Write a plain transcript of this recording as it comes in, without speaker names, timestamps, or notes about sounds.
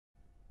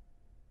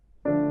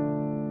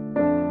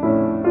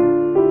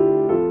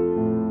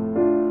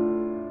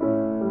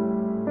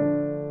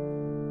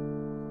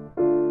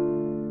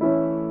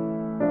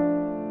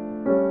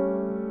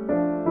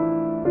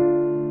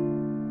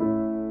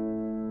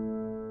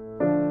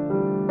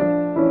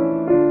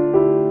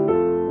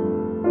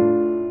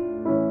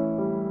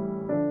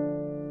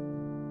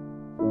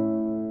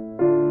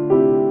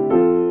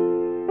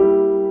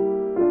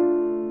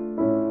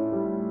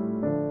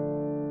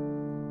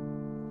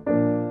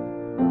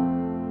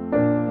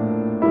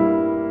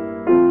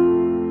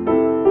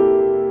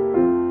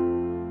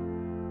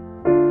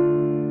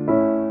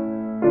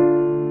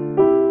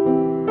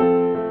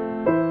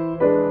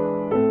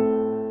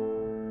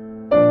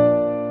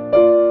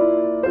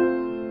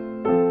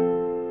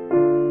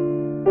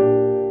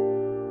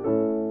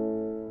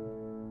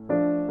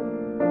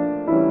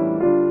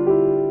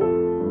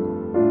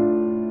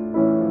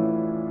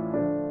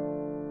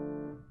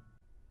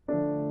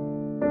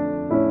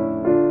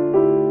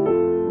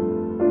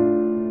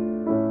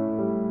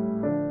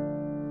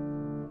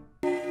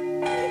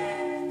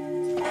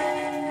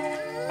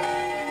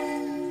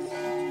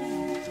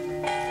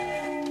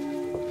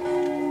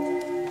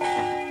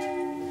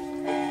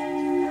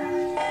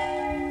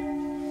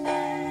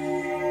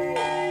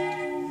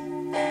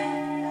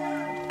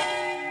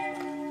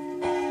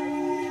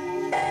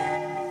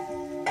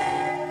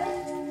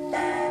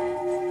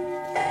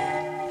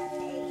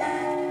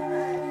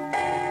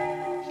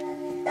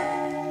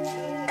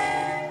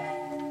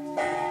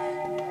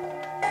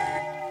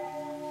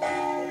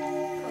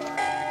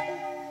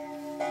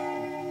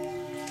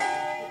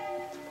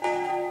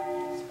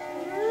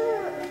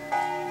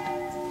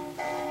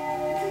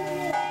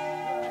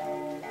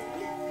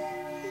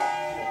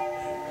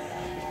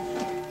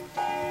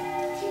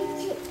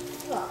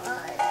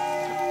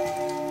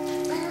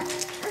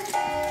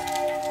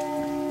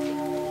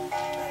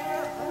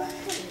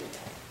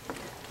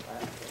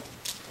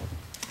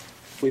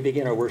We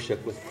begin our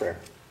worship with prayer.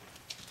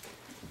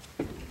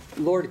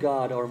 Lord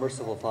God, our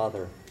merciful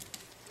Father,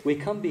 we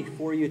come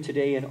before you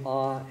today in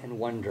awe and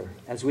wonder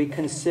as we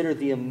consider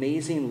the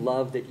amazing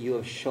love that you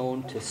have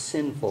shown to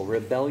sinful,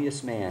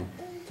 rebellious man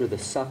through the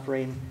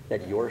suffering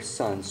that your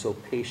Son so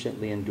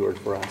patiently endured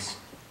for us.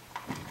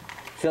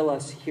 Fill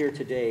us here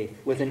today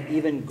with an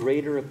even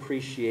greater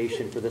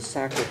appreciation for the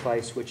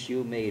sacrifice which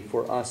you made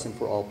for us and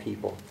for all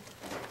people.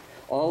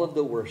 All of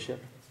the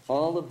worship,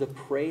 all of the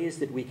praise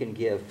that we can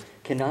give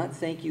cannot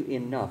thank you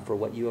enough for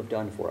what you have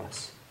done for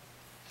us.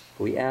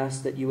 We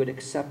ask that you would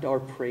accept our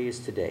praise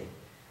today,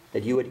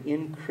 that you would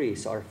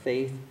increase our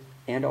faith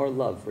and our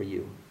love for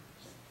you.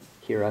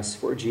 Hear us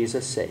for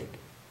Jesus' sake.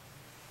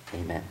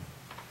 Amen.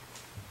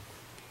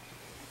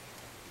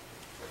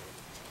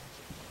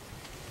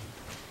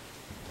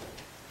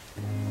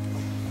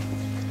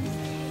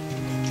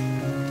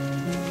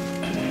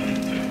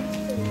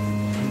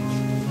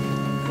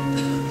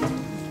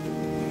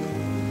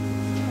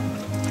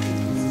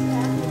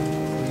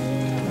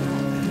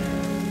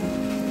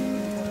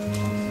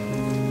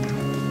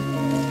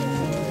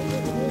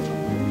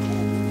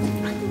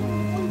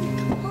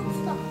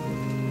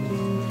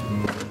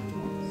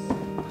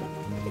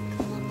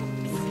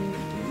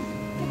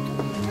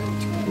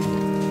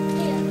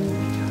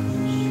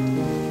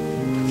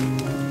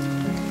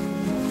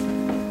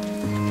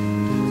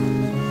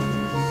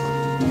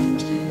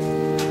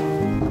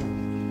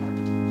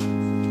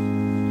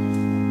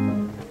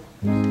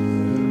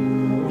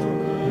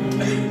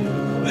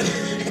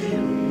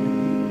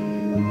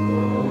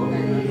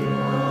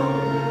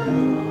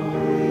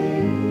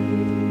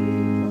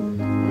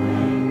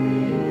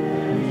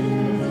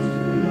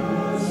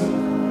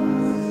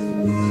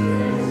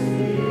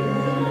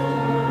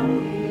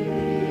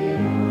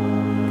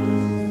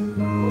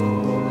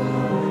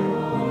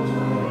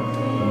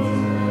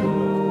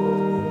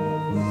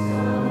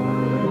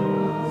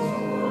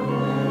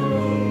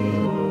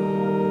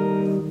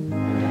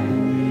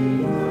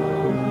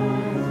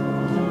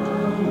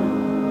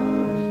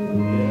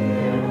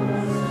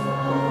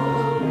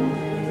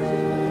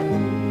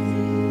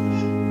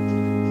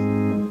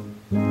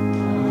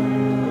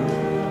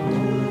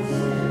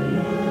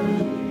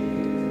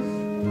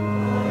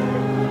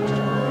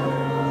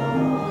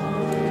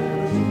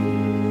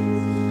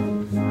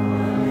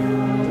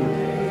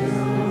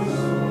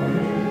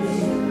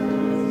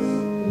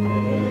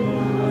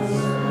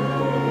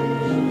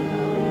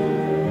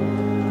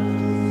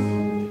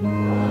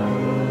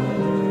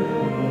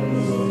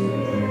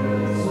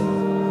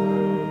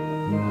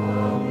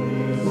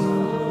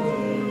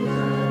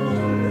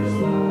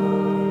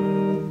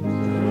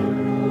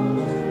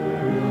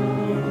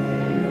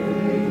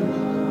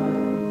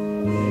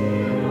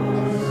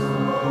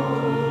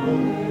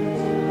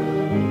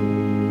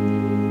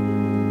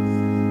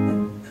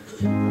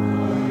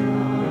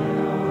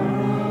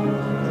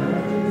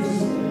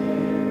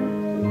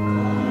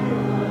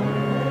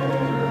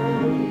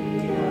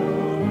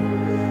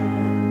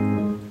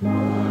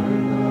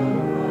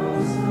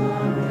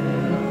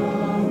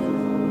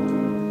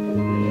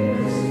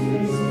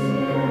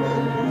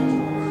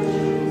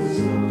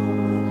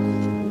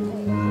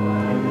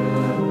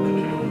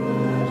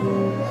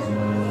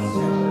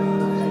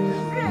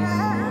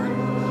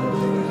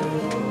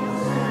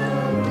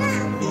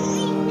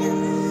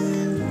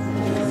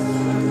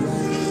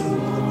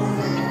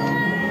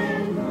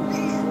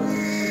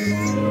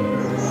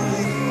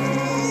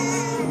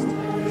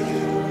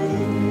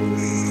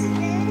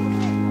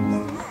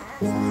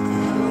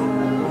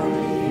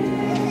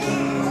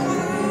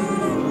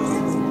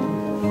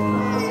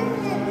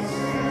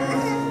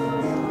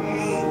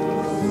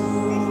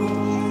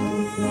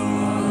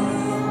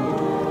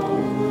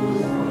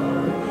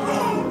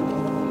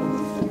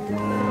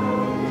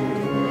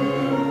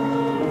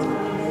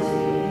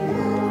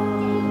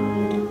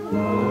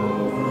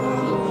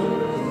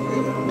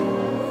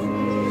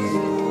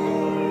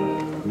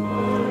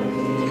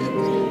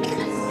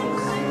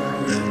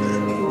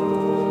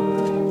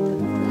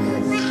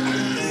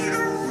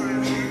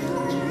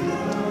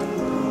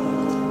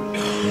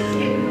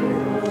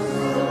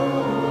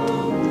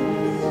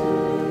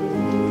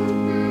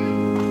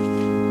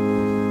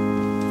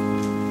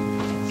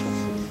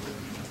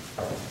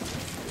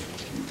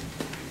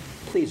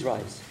 Please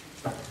rise.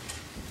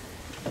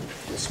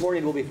 This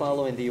morning we'll be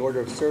following the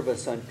order of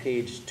service on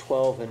page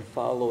 12 and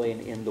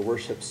following in the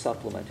worship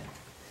supplement.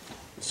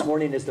 This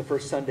morning is the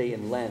first Sunday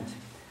in Lent,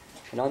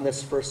 and on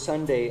this first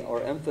Sunday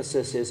our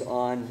emphasis is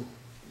on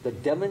the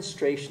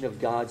demonstration of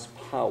God's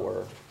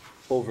power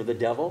over the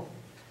devil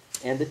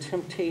and the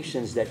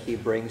temptations that he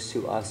brings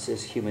to us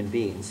as human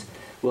beings.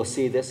 We'll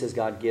see this as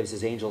God gives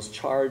his angels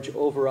charge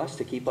over us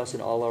to keep us in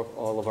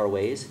all of our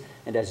ways,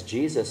 and as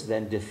Jesus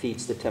then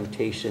defeats the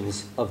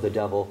temptations of the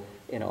devil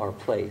in our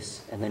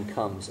place and then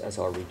comes as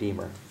our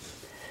Redeemer.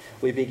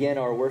 We begin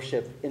our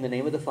worship in the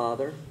name of the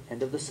Father,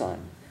 and of the Son,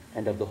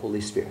 and of the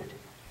Holy Spirit.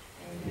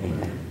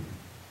 Amen.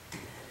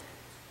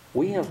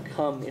 We have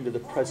come into the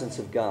presence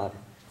of God,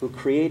 who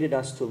created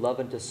us to love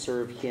and to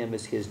serve him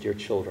as his dear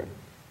children.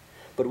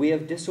 But we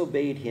have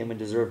disobeyed him and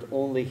deserved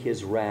only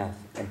his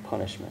wrath and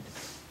punishment.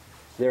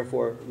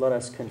 Therefore, let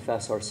us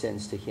confess our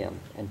sins to him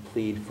and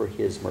plead for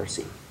his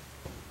mercy.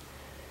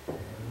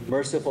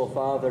 Merciful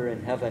Father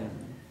in heaven,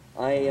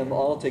 I am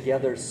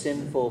altogether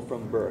sinful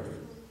from birth.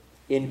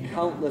 In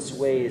countless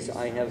ways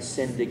I have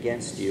sinned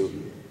against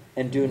you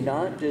and do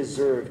not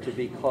deserve to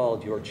be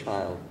called your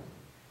child.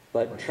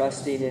 But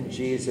trusting in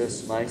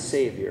Jesus, my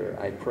Savior,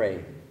 I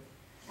pray,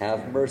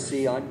 have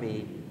mercy on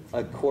me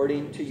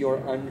according to your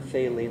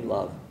unfailing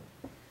love.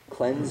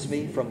 Cleanse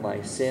me from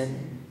my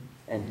sin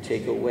and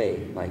take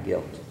away my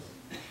guilt.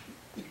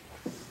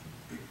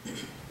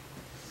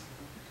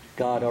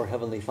 God, our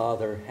Heavenly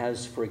Father,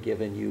 has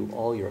forgiven you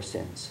all your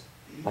sins.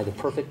 By the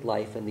perfect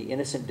life and the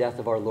innocent death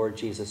of our Lord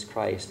Jesus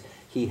Christ,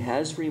 he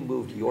has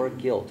removed your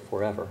guilt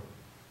forever.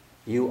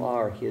 You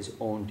are his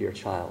own dear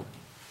child.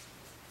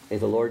 May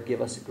the Lord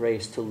give us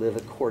grace to live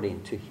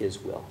according to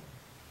his will.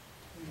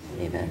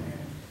 Amen.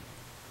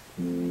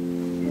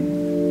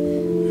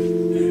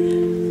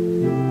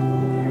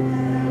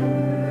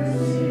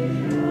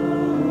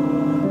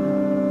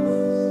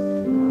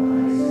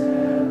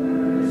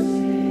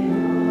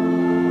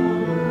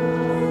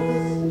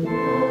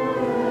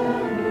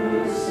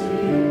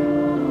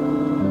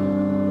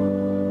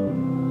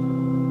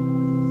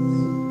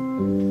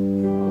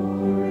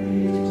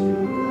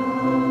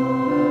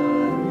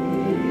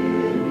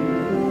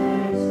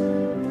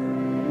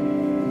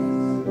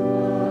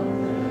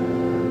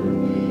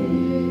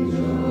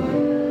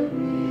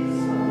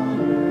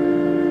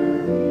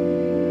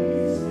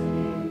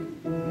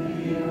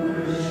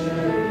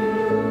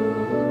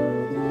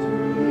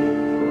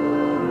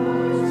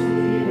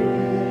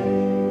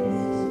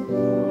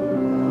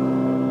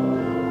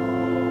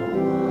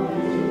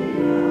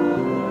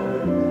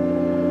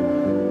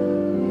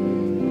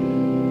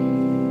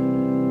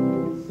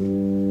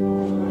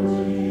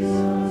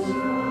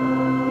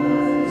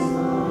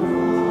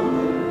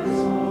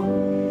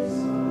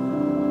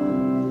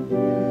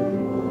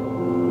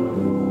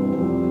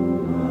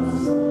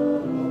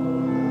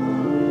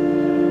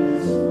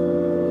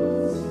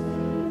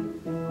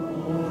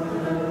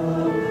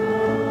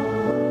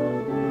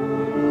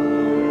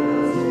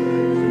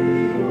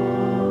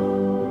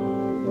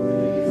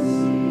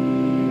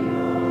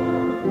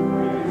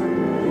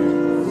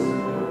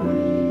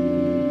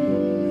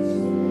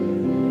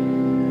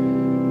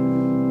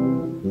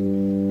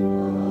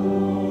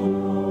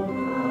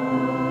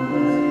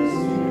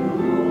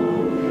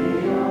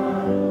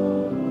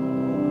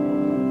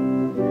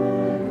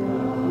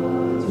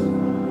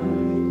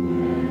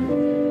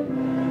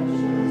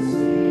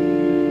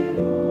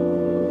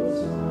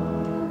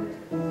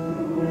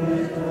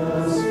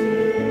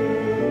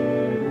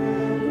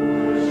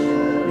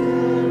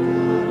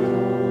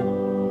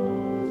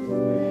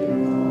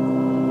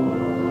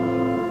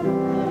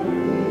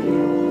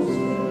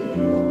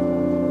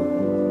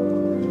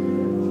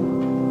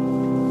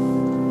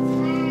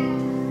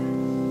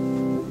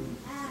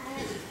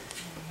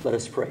 Let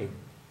us pray.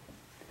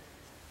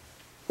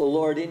 O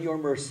Lord, in your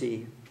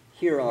mercy,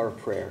 hear our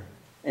prayer,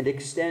 and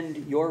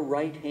extend your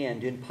right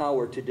hand in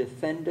power to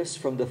defend us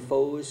from the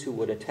foes who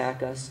would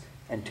attack us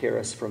and tear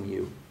us from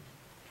you.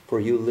 For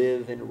you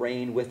live and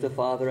reign with the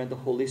Father and the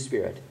Holy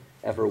Spirit,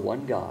 ever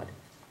one God,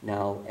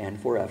 now and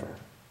forever.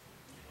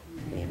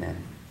 Amen.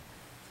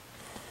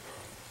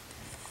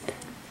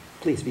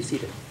 Please be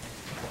seated.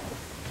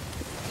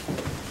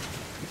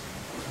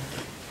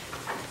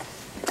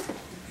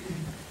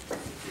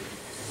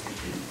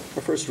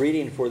 Our first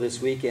reading for this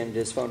weekend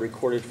is found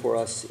recorded for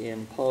us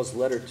in Paul's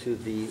letter to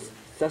the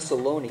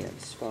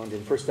Thessalonians, found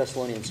in 1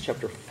 Thessalonians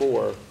chapter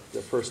 4,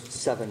 the first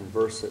 7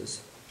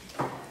 verses.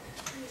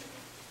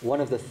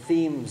 One of the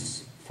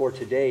themes for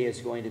today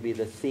is going to be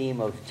the theme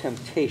of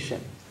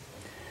temptation.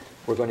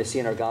 We're going to see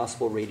in our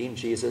gospel reading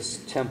Jesus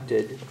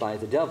tempted by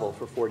the devil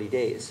for 40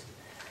 days.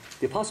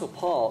 The Apostle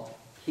Paul,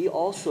 he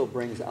also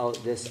brings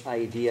out this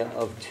idea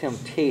of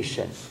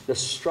temptation, the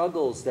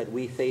struggles that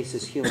we face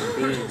as human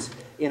beings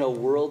in a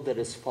world that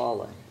is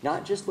fallen,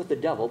 not just with the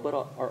devil, but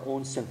our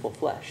own sinful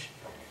flesh.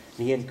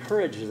 And he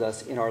encourages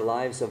us in our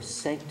lives of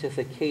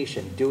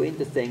sanctification, doing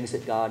the things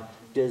that God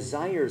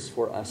desires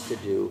for us to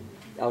do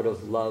out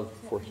of love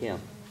for him.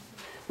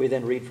 We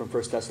then read from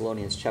 1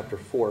 Thessalonians chapter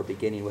 4,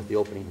 beginning with the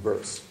opening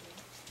verse.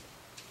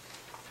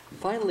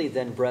 Finally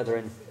then,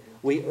 brethren,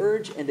 we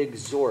urge and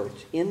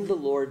exhort in the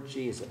Lord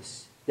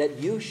Jesus that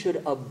you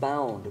should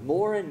abound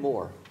more and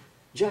more,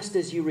 just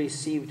as you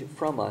received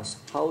from us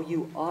how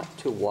you ought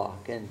to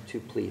walk and to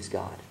please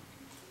God.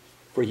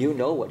 For you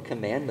know what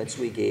commandments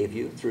we gave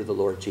you through the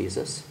Lord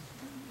Jesus.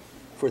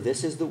 For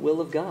this is the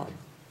will of God,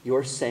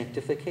 your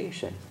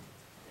sanctification,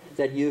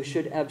 that you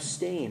should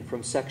abstain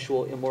from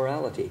sexual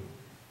immorality,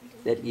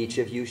 that each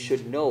of you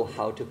should know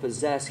how to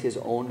possess his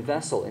own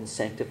vessel in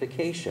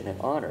sanctification and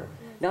honor,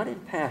 not in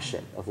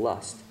passion of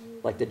lust,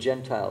 like the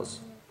Gentiles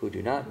who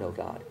do not know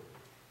God,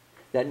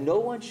 that no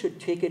one should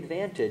take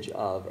advantage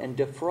of and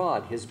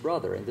defraud his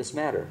brother in this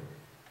matter,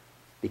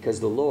 because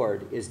the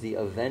Lord is the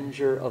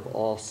avenger of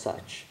all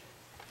such,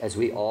 as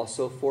we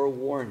also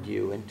forewarned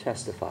you and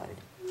testified.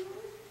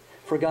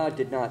 For God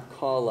did not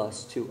call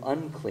us to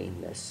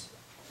uncleanness,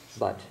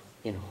 but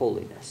in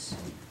holiness.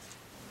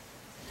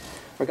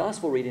 Our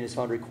gospel reading is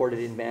found recorded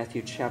in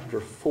Matthew chapter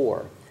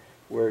 4,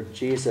 where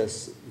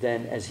Jesus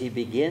then, as he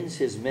begins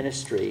his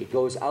ministry,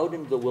 goes out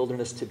into the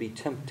wilderness to be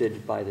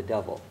tempted by the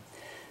devil.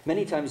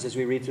 Many times as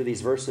we read through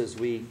these verses,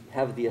 we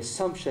have the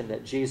assumption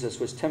that Jesus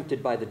was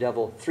tempted by the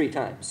devil 3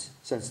 times,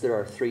 since there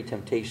are 3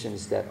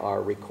 temptations that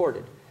are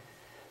recorded.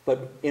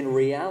 But in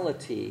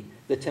reality,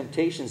 the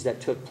temptations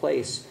that took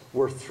place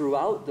were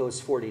throughout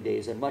those 40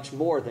 days, and much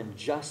more than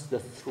just the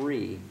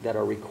 3 that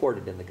are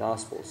recorded in the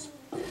Gospels.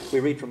 We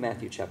read from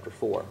Matthew chapter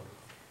 4.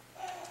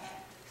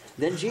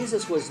 Then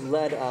Jesus was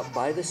led up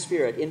by the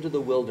Spirit into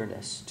the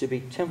wilderness to be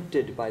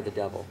tempted by the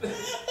devil.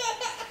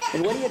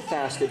 And when he had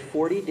fasted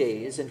 40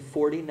 days and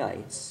 40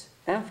 nights,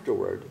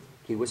 afterward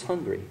he was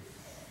hungry.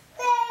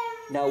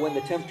 Now when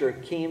the tempter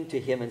came to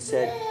him and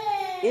said,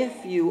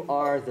 "If you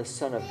are the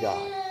Son of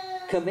God,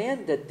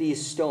 command that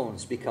these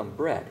stones become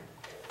bread."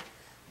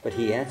 But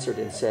he answered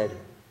and said,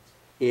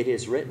 "It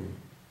is written,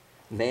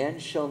 man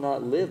shall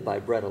not live by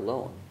bread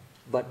alone,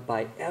 but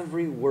by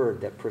every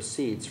word that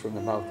proceeds from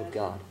the mouth of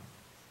God."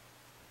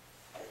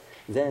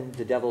 Then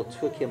the devil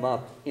took him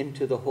up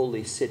into the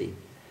holy city,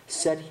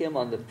 set him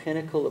on the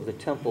pinnacle of the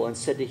temple, and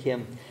said to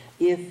him,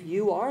 "If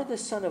you are the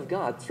Son of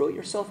God, throw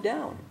yourself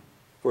down.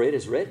 For it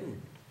is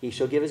written, he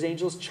shall give his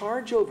angels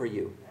charge over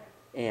you,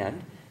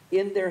 and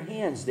in their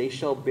hands they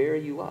shall bear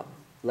you up,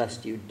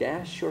 lest you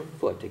dash your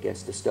foot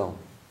against a stone."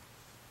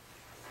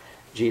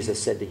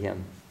 Jesus said to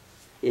him,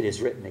 "It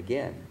is written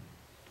again,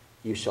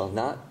 you shall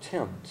not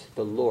tempt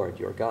the Lord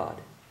your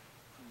God."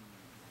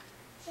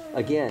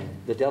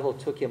 Again, the devil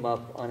took him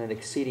up on an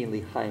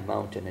exceedingly high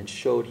mountain and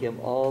showed him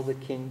all the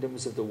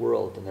kingdoms of the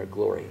world and their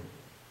glory.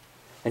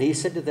 And he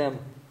said to them,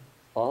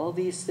 "All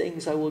these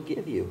things I will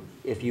give you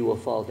if you will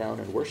fall down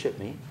and worship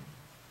me."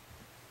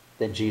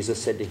 Then Jesus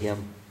said to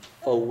him,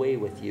 "Away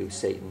with you,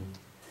 Satan,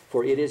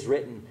 for it is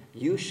written,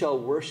 you shall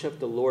worship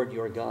the Lord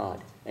your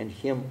God, and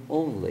him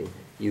only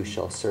you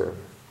shall serve."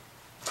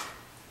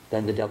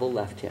 Then the devil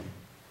left him,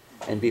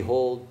 and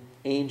behold,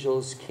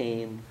 angels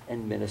came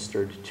and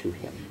ministered to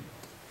him.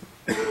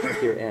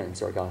 Here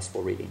ends our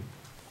gospel reading.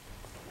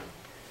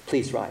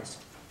 Please rise.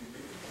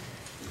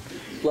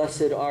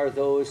 Blessed are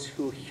those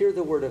who hear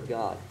the word of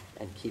God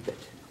and keep it.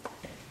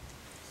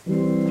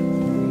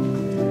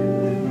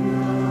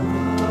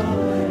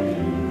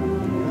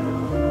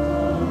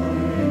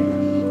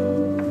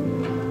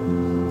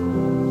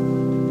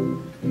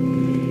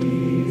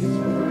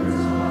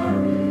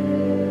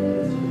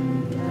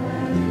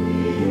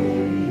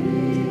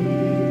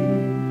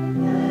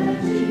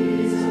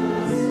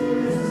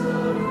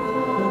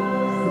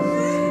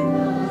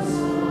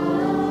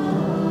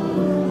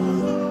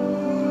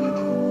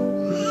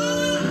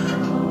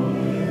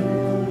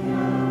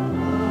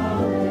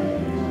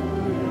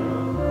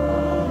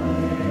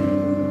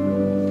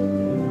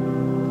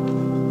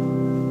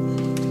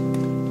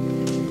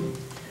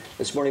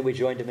 This morning we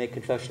join to make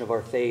confession of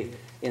our faith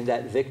in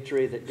that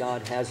victory that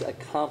God has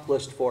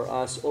accomplished for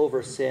us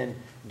over sin,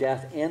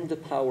 death, and the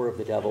power of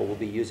the devil. We'll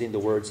be using the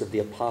words of the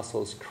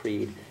Apostles'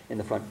 Creed in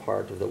the front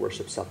part of the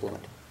worship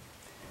supplement.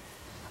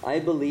 I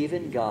believe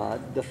in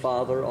God, the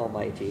Father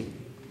Almighty,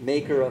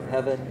 maker of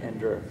heaven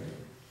and earth.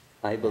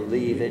 I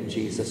believe in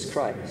Jesus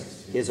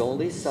Christ, his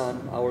only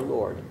Son, our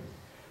Lord,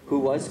 who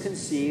was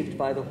conceived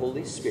by the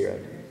Holy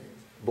Spirit,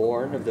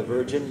 born of the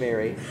Virgin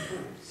Mary,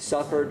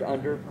 suffered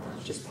under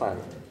Pontius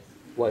Pilate,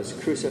 was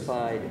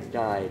crucified,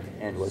 died,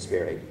 and was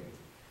buried.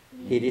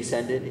 He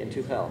descended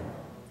into hell.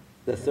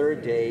 The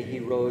 3rd day he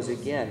rose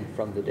again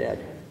from the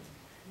dead.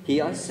 He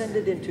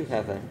ascended into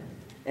heaven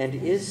and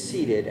is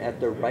seated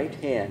at the right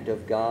hand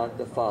of God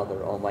the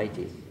Father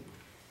Almighty.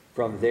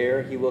 From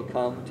there he will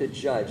come to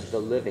judge the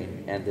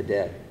living and the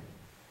dead.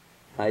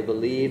 I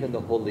believe in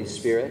the Holy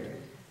Spirit,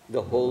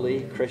 the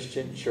holy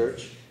Christian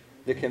church,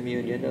 the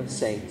communion of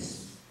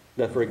saints,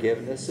 the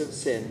forgiveness of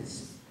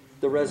sins,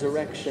 the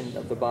resurrection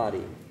of the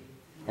body,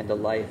 and the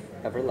life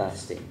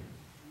everlasting.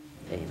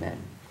 Amen.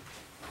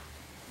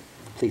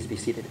 Please be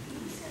seated.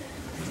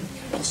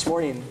 This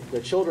morning, the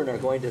children are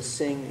going to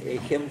sing a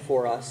hymn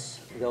for us.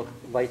 They'll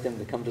invite them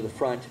to come to the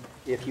front.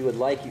 If you would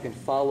like, you can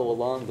follow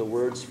along. The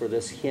words for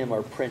this hymn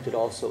are printed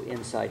also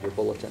inside your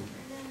bulletin.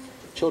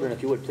 Children,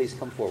 if you would please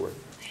come forward.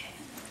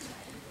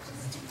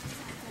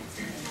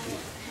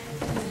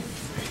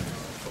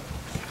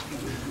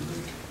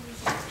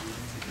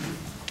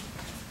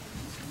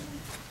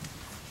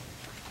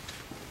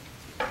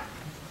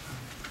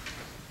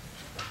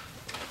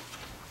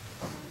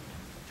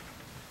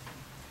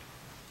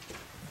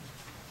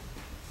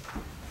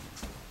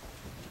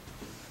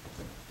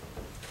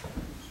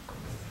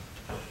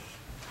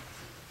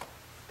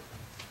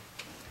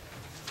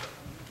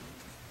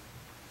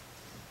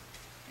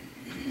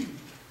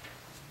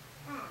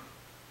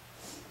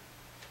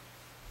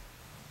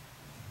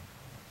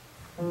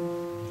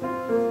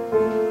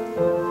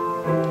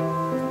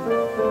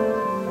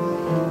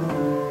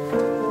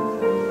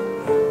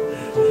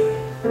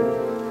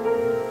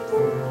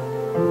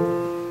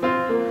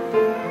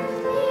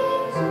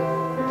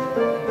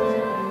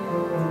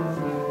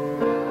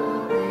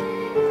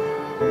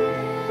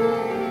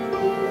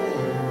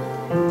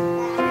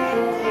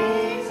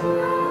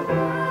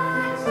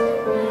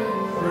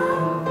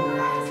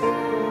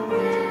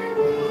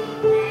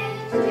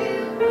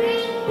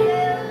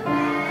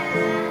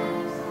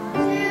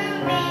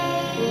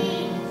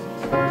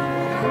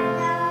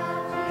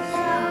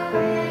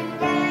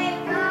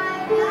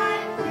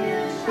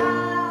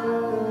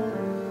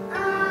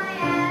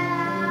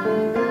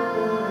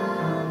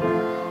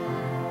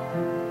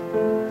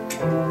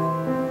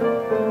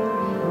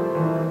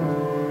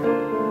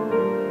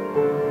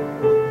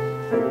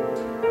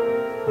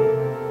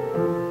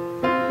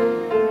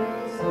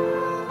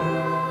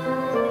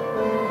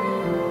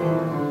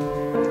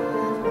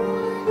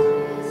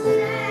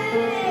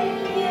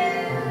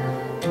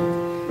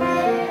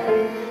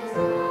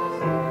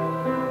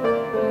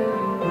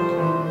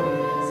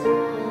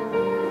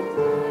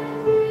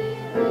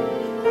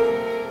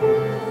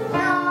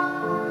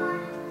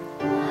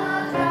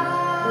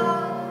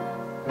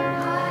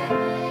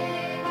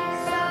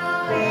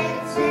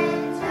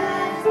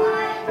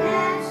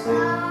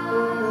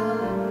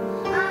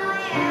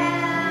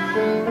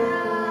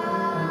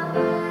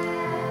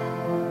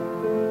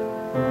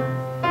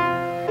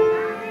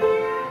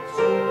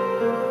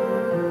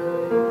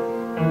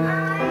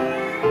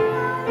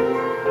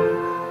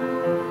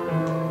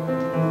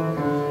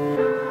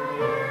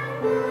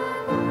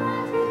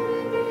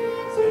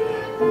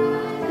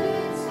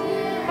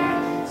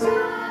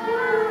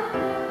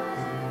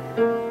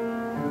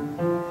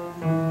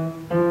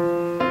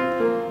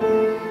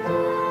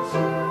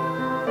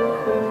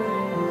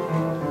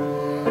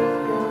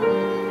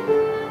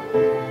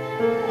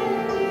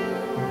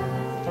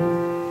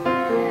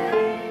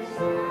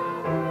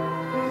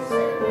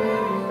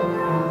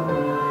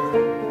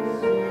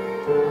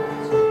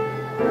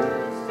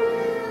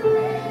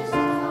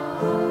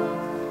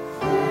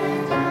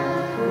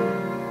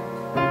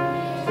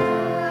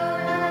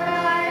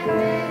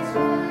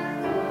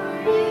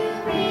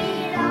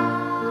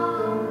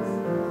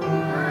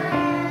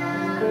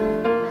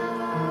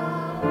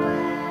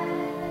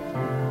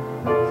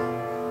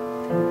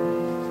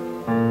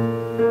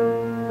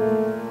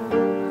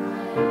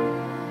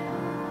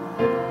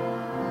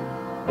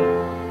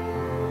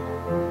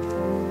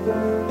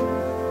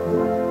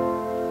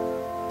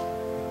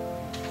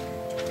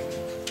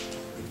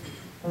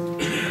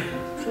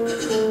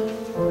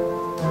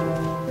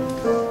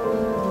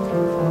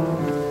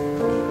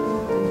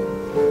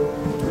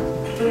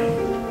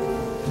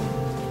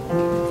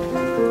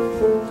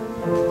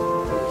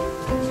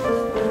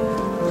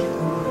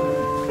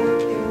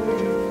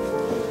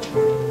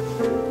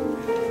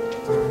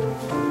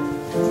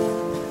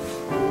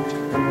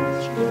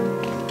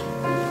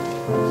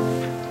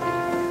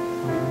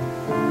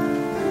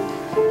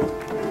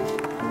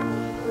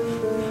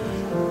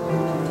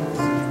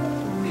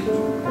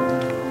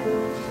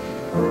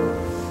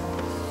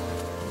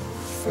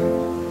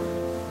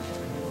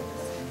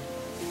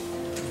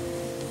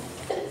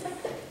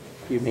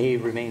 You may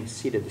remain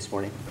seated this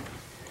morning.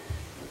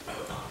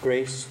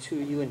 Grace to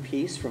you and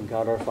peace from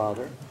God our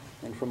Father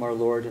and from our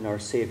Lord and our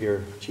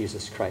Savior,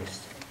 Jesus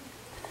Christ.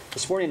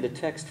 This morning, the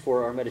text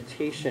for our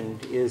meditation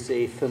is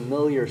a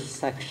familiar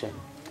section,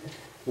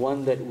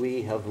 one that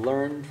we have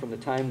learned from the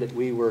time that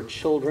we were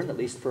children, at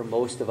least for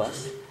most of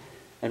us,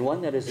 and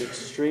one that is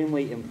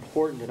extremely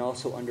important in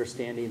also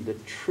understanding the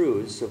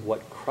truths of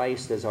what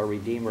Christ as our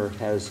Redeemer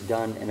has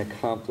done and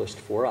accomplished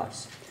for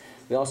us.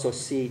 We also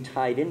see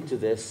tied into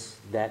this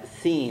that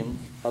theme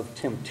of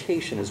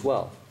temptation as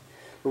well.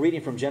 We're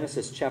reading from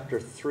Genesis chapter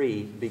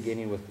 3,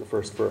 beginning with the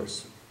first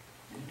verse.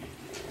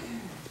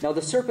 Now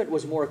the serpent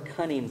was more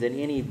cunning than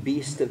any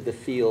beast of the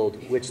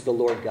field which the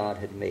Lord God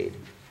had made.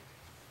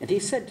 And he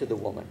said to the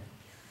woman,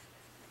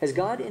 Has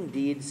God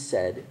indeed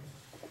said,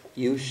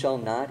 You shall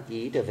not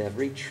eat of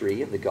every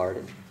tree of the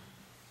garden?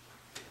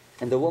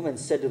 And the woman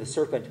said to the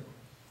serpent,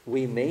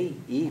 We may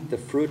eat the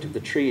fruit of the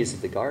trees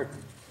of the garden,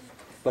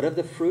 but of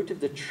the fruit of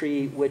the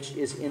tree which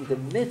is in the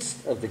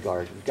midst of the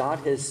garden, God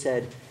has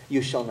said,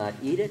 You shall not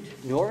eat it,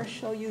 nor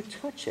shall you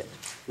touch it,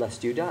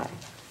 lest you die.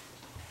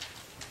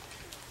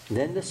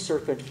 Then the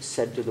serpent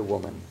said to the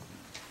woman,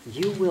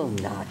 You will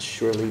not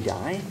surely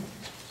die,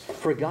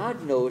 for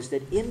God knows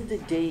that in the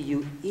day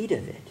you eat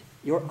of it,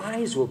 your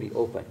eyes will be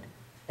opened,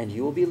 and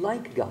you will be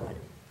like God,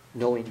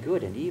 knowing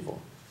good and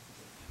evil.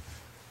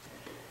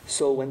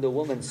 So when the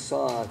woman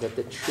saw that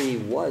the tree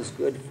was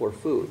good for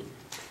food,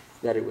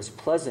 that it was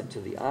pleasant to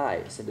the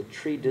eyes, and a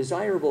tree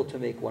desirable to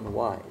make one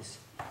wise,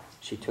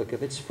 she took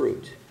of its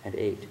fruit and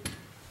ate.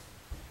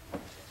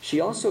 She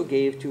also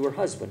gave to her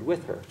husband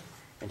with her,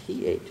 and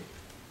he ate.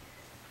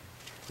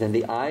 Then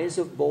the eyes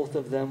of both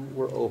of them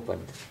were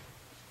opened,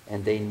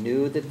 and they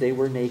knew that they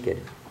were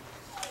naked.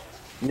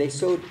 And they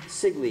sewed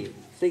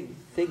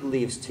fig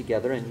leaves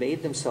together and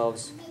made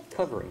themselves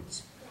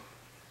coverings.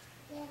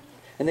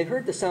 And they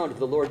heard the sound of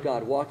the Lord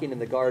God walking in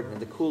the garden in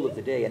the cool of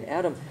the day, and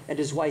Adam and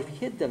his wife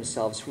hid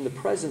themselves from the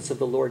presence of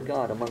the Lord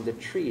God among the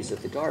trees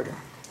of the garden.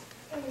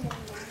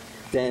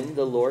 Then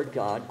the Lord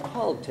God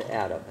called to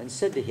Adam and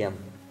said to him,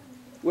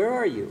 Where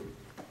are you?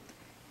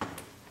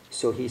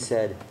 So he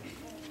said,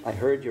 I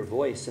heard your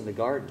voice in the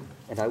garden,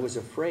 and I was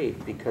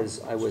afraid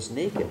because I was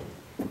naked,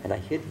 and I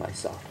hid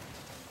myself.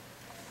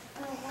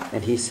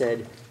 And he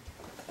said,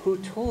 Who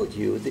told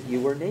you that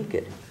you were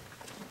naked?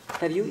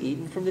 Have you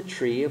eaten from the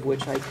tree of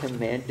which I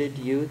commanded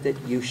you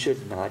that you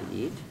should not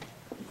eat?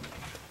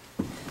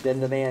 Then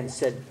the man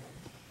said,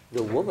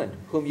 The woman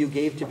whom you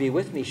gave to be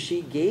with me,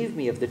 she gave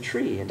me of the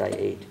tree, and I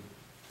ate.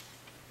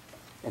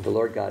 And the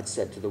Lord God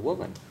said to the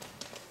woman,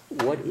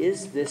 What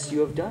is this you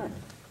have done?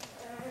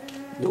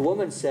 The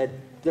woman said,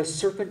 The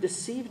serpent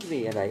deceived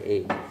me, and I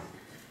ate.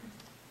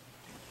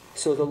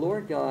 So the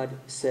Lord God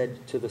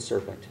said to the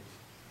serpent,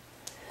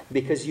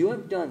 Because you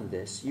have done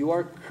this, you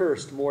are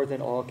cursed more than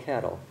all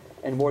cattle,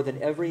 and more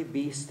than every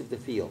beast of the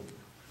field.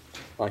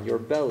 On your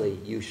belly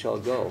you shall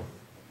go,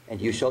 and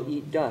you shall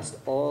eat dust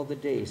all the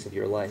days of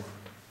your life.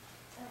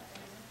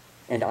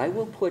 And I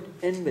will put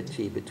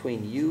enmity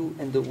between you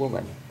and the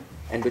woman,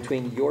 and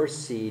between your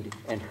seed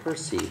and her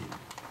seed.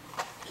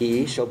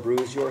 He shall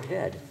bruise your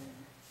head,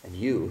 and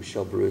you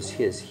shall bruise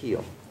his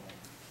heel.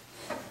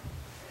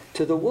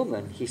 To the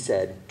woman he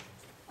said,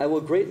 I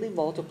will greatly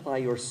multiply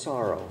your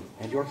sorrow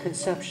and your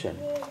conception.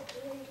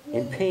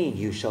 In pain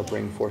you shall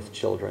bring forth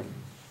children.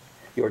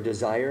 Your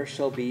desire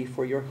shall be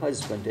for your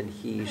husband, and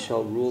he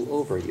shall rule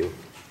over you.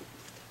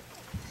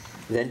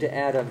 Then to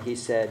Adam he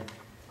said,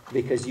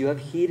 Because you have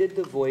heeded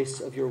the voice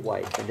of your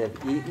wife, and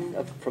have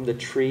eaten from the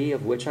tree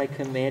of which I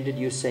commanded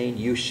you, saying,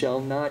 You shall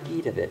not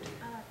eat of it.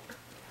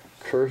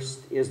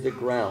 Cursed is the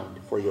ground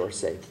for your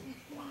sake.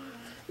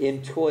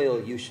 In toil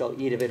you shall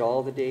eat of it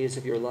all the days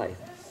of your life.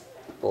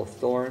 Both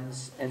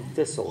thorns and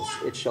thistles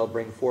it shall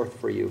bring forth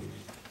for you,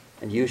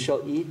 and you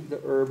shall eat the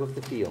herb of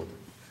the field.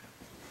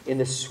 In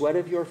the sweat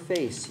of your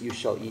face you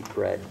shall eat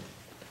bread,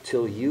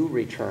 till you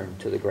return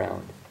to the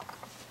ground.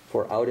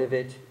 For out of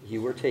it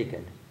you were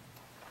taken.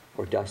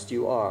 For dust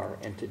you are,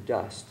 and to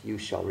dust you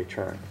shall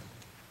return.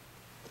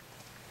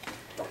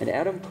 And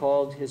Adam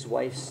called his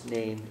wife's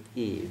name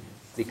Eve,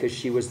 because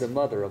she was the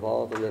mother of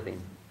all the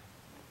living.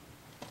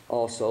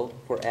 Also,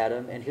 for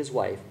Adam and his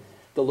wife,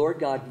 the Lord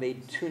God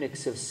made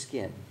tunics of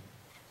skin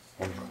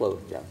and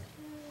clothed them.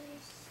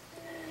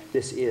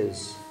 This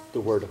is the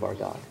word of our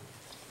God.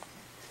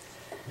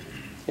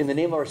 In the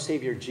name of our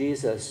Savior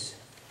Jesus,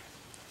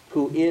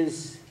 who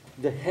is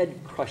the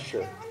head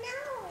crusher,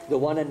 the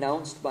one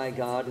announced by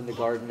God in the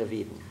Garden of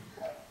Eden,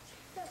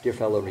 dear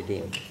fellow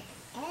redeemed.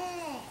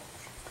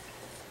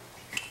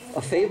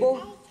 A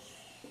fable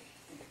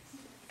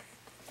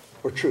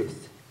or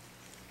truth?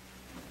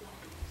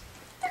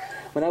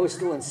 When I was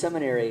still in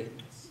seminary,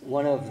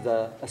 one of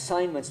the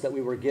assignments that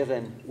we were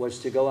given was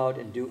to go out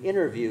and do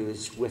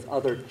interviews with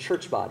other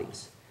church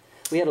bodies.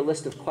 We had a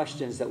list of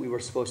questions that we were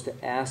supposed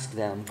to ask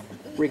them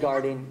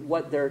regarding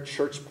what their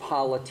church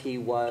polity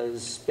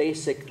was,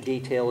 basic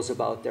details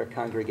about their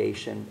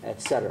congregation,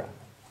 etc.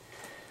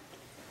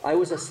 I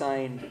was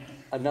assigned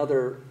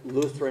another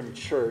Lutheran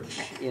church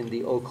in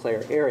the Eau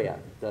Claire area,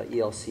 the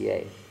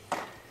ELCA.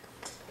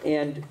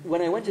 And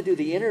when I went to do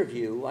the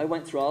interview, I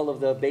went through all of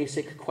the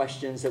basic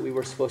questions that we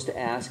were supposed to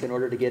ask in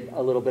order to get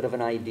a little bit of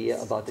an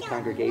idea about the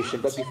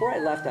congregation. But before I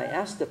left, I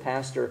asked the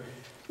pastor,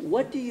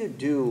 what do you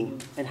do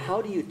and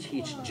how do you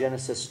teach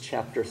Genesis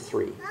chapter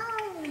 3?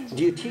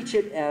 Do you teach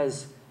it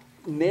as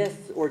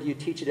myth or do you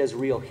teach it as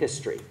real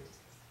history?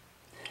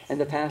 And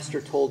the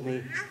pastor told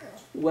me,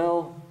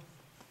 well,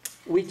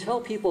 we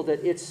tell people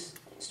that it's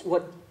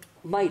what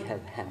might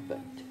have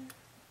happened.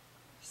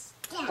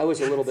 I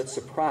was a little bit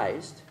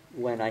surprised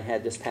when I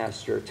had this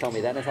pastor tell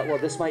me that. And I thought, well,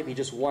 this might be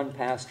just one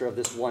pastor of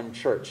this one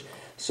church.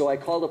 So I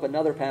called up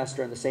another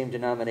pastor in the same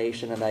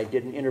denomination, and I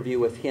did an interview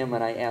with him,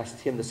 and I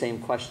asked him the same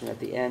question at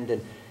the end,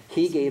 and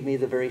he gave me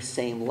the very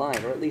same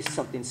line, or at least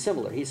something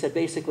similar. He said,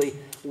 basically,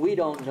 we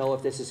don't know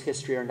if this is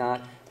history or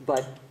not,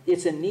 but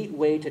it's a neat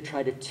way to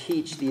try to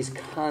teach these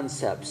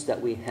concepts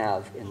that we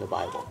have in the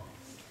Bible.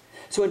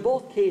 So in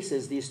both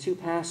cases, these two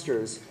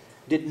pastors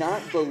did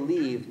not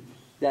believe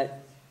that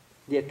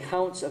the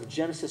accounts of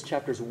Genesis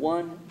chapters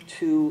 1,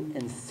 2,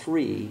 and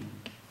 3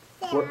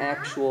 were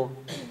actual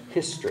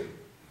history.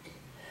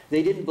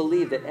 They didn't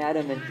believe that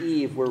Adam and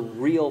Eve were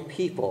real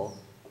people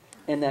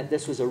and that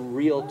this was a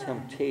real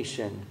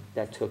temptation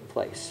that took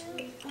place.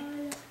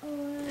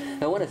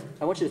 Now,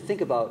 I want you to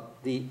think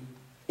about the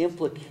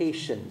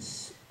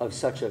implications of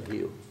such a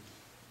view.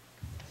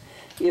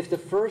 If the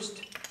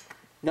first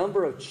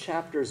number of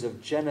chapters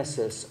of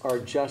Genesis are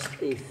just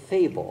a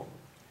fable,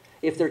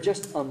 if they're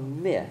just a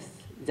myth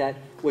that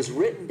was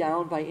written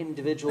down by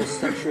individuals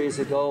centuries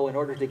ago in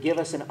order to give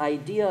us an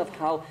idea of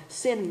how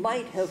sin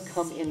might have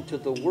come into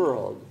the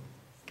world,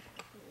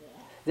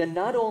 then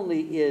not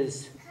only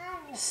is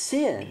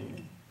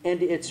sin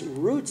and its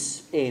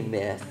roots a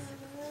myth,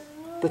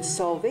 but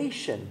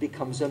salvation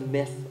becomes a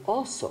myth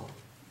also.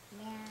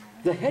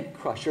 The head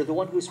crusher, the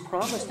one who's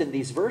promised in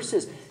these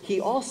verses, he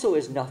also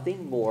is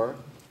nothing more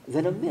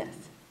than a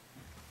myth.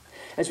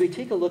 As we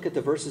take a look at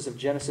the verses of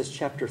Genesis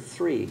chapter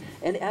 3,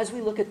 and as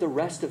we look at the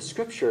rest of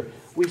Scripture,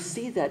 we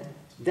see that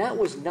that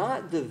was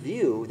not the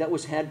view that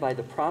was had by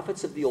the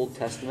prophets of the Old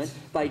Testament,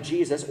 by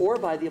Jesus, or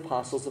by the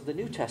apostles of the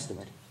New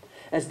Testament.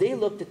 As they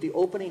looked at the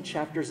opening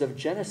chapters of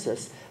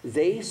Genesis,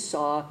 they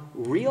saw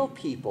real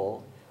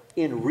people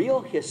in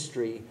real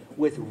history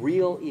with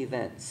real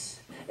events.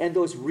 And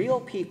those real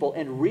people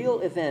and real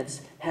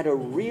events had a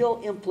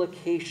real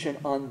implication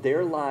on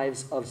their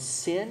lives of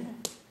sin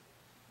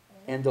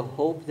and the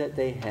hope that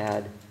they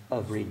had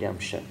of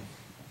redemption.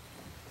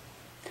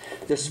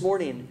 This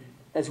morning,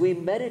 as we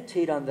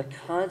meditate on the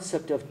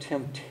concept of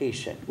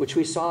temptation, which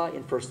we saw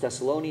in 1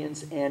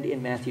 Thessalonians and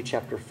in Matthew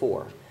chapter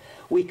 4,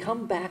 we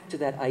come back to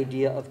that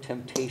idea of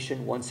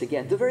temptation once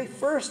again, the very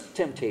first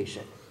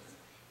temptation.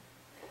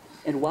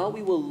 And while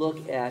we will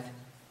look at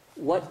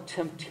what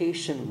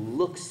temptation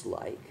looks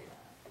like,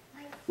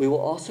 we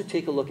will also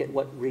take a look at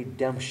what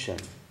redemption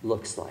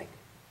looks like.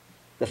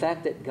 The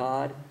fact that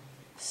God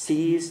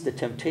sees the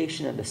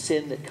temptation and the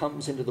sin that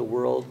comes into the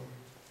world,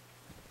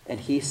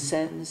 and he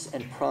sends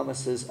and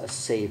promises a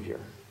Savior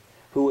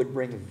who would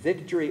bring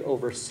victory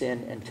over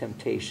sin and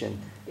temptation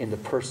in the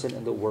person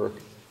and the work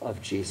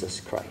of Jesus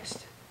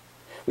Christ.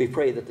 We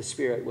pray that the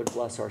Spirit would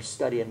bless our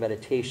study and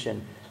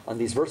meditation on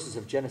these verses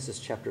of Genesis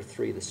chapter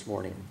 3 this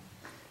morning.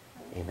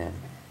 Amen.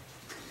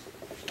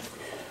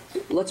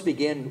 Let's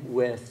begin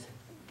with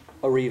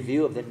a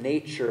review of the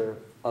nature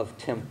of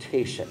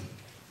temptation.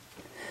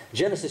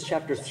 Genesis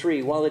chapter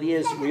 3, while it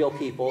is real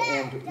people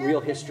and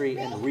real history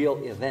and real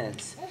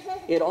events,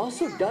 it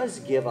also does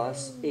give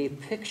us a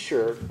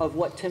picture of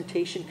what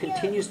temptation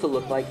continues to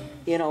look like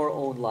in our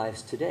own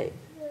lives today.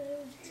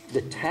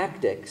 The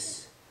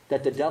tactics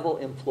that the devil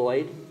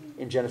employed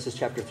in Genesis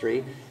chapter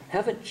 3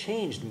 haven't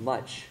changed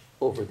much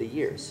over the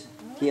years.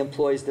 He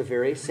employs the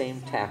very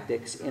same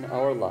tactics in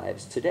our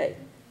lives today.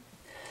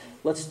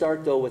 Let's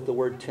start, though, with the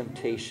word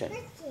temptation.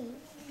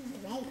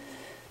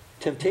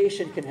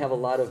 Temptation can have a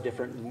lot of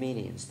different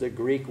meanings. The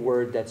Greek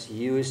word that's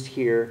used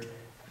here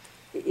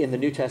in the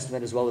New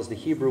Testament, as well as the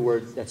Hebrew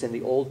word that's in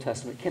the Old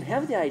Testament, can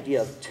have the idea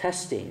of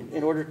testing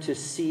in order to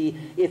see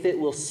if it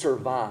will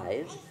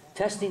survive,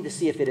 testing to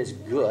see if it is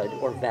good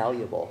or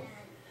valuable.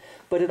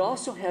 But it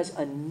also has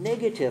a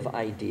negative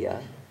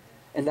idea,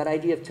 and that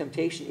idea of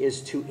temptation is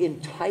to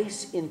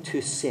entice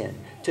into sin,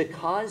 to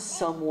cause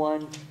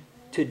someone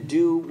to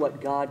do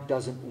what God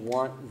doesn't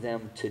want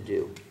them to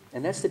do.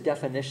 And that's the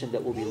definition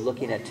that we'll be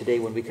looking at today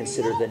when we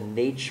consider the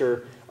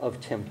nature of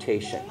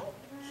temptation.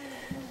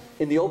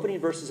 In the opening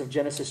verses of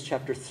Genesis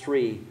chapter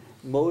 3,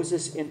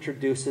 Moses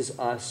introduces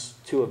us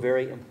to a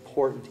very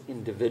important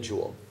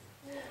individual.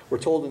 We're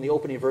told in the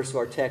opening verse of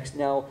our text,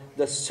 "Now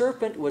the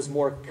serpent was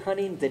more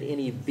cunning than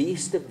any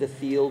beast of the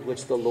field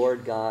which the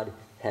Lord God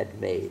had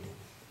made."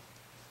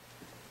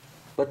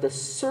 But the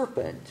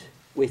serpent,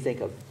 we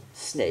think of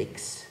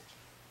snakes.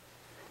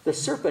 The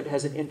serpent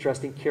has an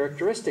interesting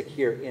characteristic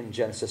here in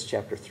Genesis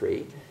chapter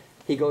 3.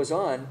 He goes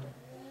on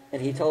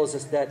and he tells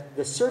us that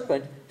the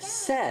serpent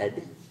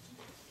said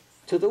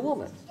to the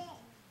woman.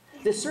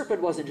 This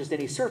serpent wasn't just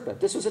any serpent.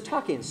 This was a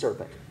talking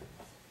serpent.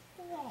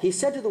 He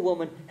said to the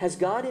woman, "Has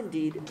God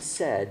indeed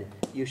said,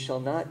 'You shall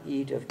not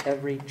eat of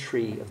every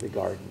tree of the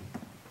garden'?"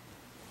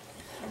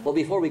 Well,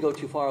 before we go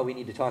too far, we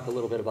need to talk a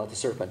little bit about the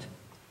serpent.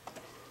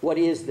 What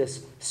is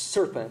this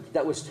serpent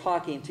that was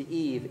talking to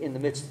Eve in the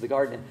midst of the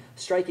garden? And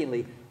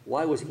strikingly,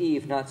 why was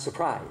Eve not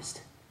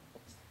surprised?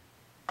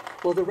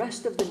 Well, the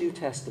rest of the New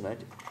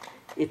Testament,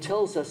 it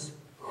tells us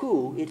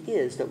who it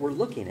is that we're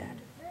looking at.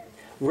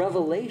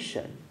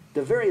 Revelation,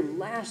 the very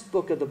last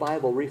book of the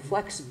Bible,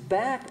 reflects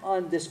back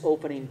on this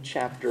opening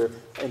chapter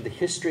in the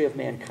history of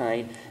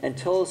mankind and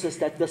tells us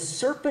that the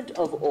serpent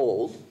of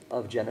old,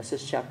 of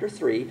Genesis chapter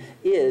 3,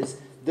 is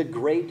the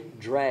great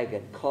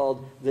dragon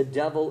called the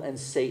devil and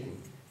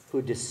Satan,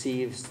 who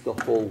deceives the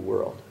whole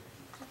world.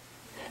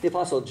 The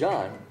Apostle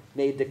John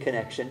made the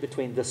connection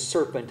between the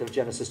serpent of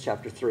Genesis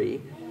chapter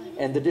 3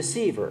 and the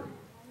deceiver,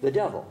 the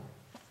devil.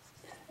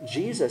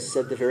 Jesus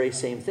said the very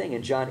same thing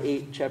in John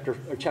 8,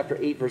 chapter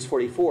 8, verse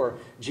 44.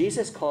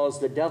 Jesus calls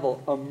the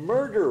devil a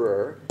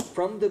murderer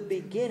from the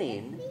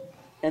beginning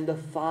and the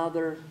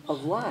father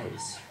of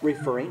lies,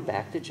 referring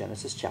back to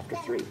Genesis chapter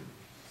 3.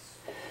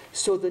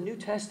 So the New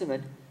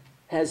Testament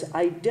has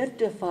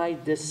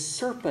identified this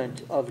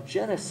serpent of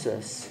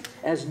Genesis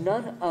as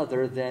none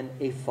other than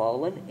a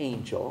fallen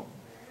angel,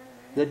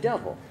 the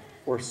devil,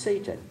 or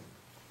Satan.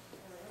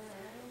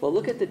 Well,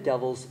 look at the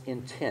devil's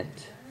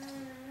intent.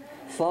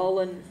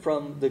 Fallen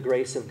from the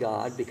grace of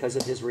God because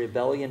of his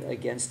rebellion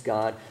against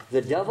God,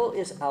 the devil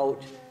is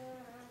out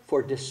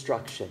for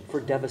destruction, for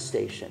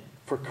devastation,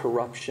 for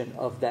corruption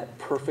of that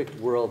perfect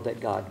world that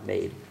God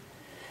made.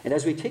 And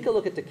as we take a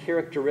look at the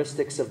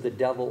characteristics of the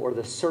devil or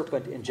the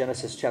serpent in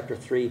Genesis chapter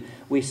 3,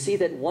 we see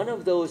that one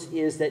of those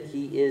is that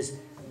he is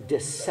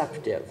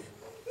deceptive.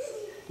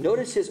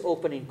 Notice his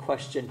opening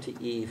question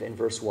to Eve in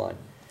verse 1.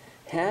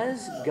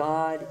 Has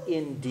God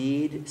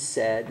indeed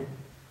said,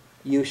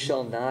 "You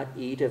shall not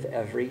eat of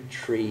every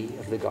tree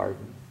of the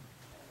garden"?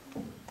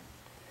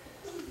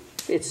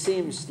 It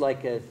seems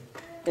like an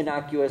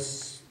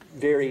innocuous,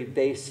 very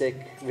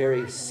basic,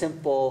 very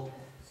simple,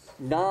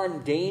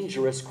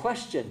 non-dangerous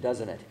question,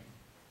 doesn't it?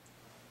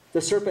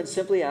 The serpent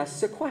simply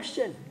asks a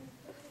question.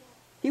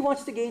 He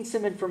wants to gain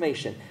some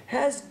information.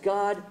 Has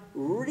God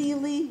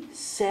really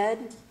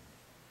said,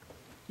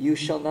 "You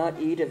shall not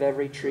eat of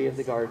every tree of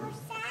the garden"?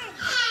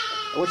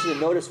 I want you to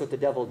notice what the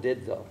devil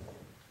did, though.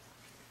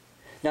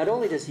 Not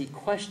only does he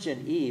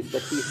question Eve,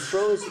 but he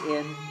throws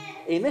in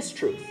a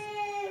mistruth.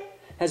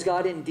 Has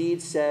God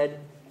indeed said,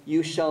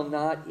 "You shall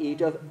not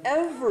eat of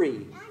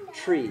every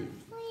tree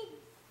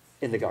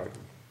in the garden"?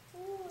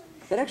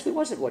 That actually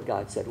wasn't what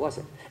God said, was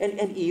it?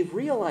 And Eve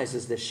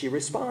realizes this. She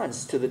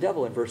responds to the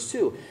devil in verse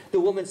 2. The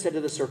woman said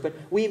to the serpent,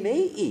 "We may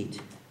eat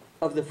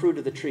of the fruit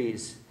of the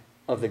trees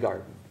of the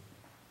garden.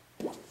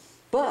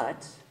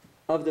 But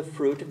of the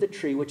fruit of the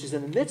tree which is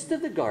in the midst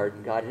of the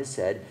garden, God has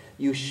said,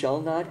 'You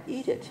shall not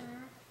eat it.'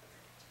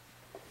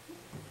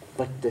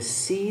 But the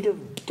seed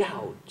of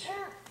doubt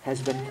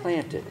has been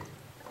planted."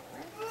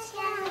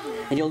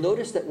 And you'll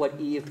notice that what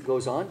Eve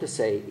goes on to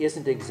say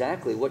isn't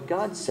exactly what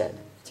God said.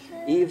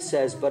 Eve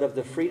says, "But of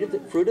the fruit of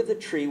the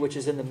tree which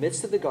is in the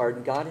midst of the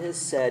garden, God has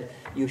said,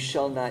 'You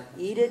shall not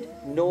eat it,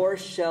 nor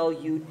shall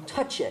you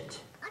touch it,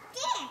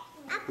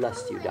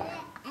 lest you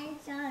die.'"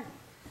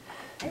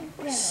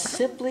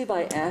 Simply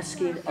by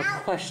asking a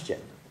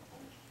question,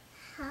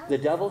 the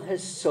devil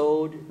has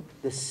sowed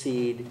the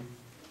seed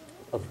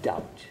of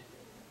doubt.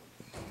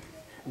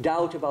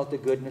 Doubt about the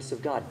goodness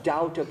of God.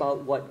 Doubt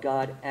about what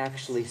God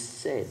actually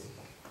said.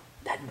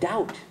 That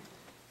doubt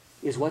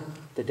is what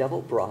the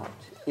devil brought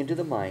into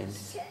the mind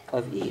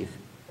of Eve.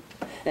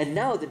 And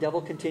now the devil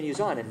continues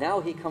on, and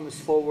now he comes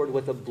forward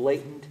with a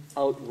blatant,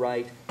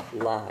 outright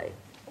lie.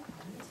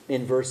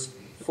 In verse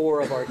 4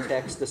 of our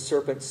text, the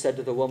serpent said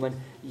to the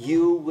woman,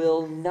 "You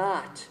will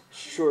not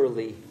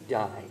surely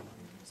die."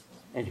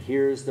 And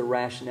here's the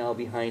rationale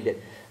behind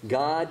it.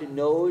 God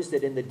knows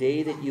that in the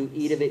day that you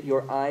eat of it,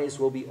 your eyes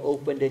will be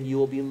opened and you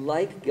will be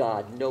like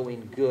God,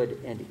 knowing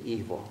good and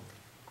evil.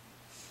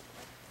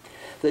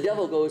 The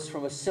devil goes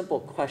from a simple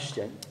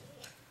question,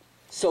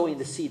 sowing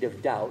the seed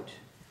of doubt,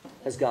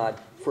 has God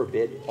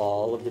forbid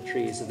all of the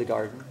trees of the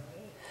garden,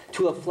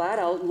 to a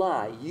flat-out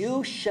lie,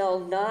 "You shall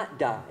not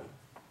die."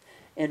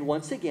 And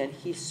once again,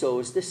 he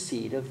sows the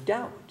seed of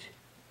doubt.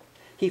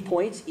 He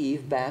points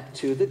Eve back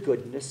to the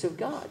goodness of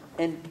God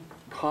and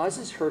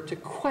causes her to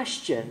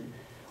question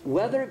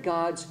whether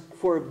God's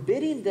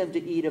forbidding them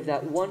to eat of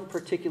that one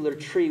particular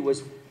tree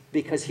was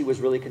because he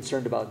was really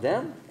concerned about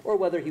them or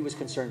whether he was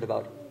concerned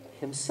about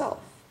himself.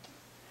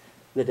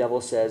 The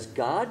devil says,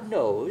 God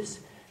knows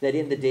that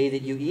in the day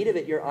that you eat of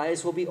it, your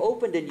eyes will be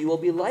opened and you will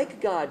be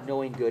like God,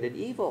 knowing good and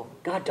evil.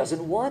 God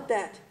doesn't want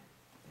that.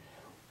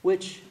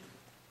 Which,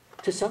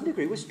 to some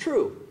degree, was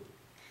true,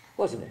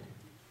 wasn't it?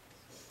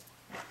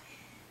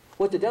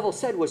 What the devil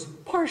said was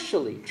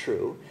partially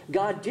true.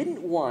 God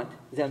didn't want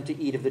them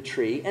to eat of the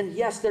tree, and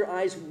yes, their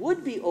eyes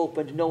would be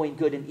opened, knowing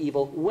good and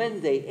evil,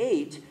 when they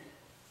ate,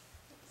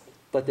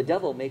 but the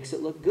devil makes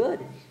it look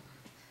good.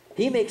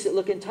 He makes it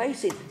look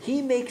enticing.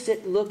 He makes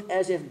it look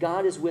as if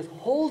God is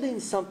withholding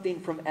something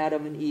from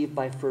Adam and Eve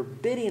by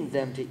forbidding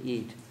them to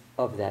eat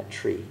of that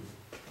tree.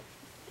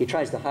 He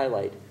tries to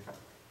highlight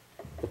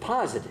the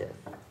positive,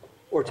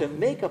 or to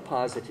make a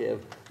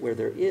positive where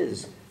there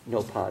is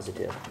no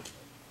positive.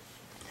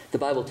 The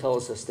Bible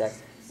tells us that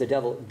the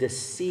devil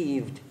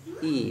deceived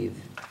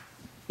Eve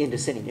into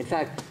sinning. In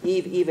fact,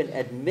 Eve even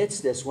admits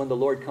this when the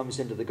Lord comes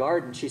into the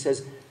garden. She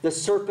says, "The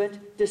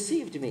serpent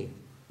deceived me,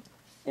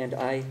 and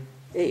I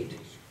ate."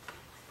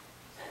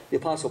 The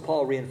Apostle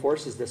Paul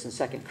reinforces this in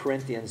 2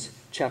 Corinthians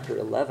chapter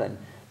 11.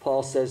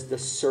 Paul says, "The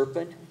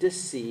serpent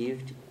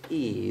deceived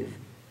Eve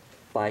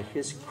by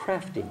his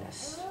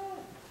craftiness."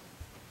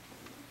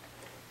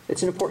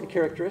 It's an important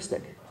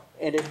characteristic,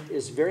 and it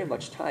is very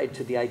much tied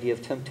to the idea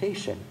of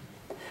temptation.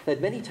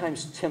 That many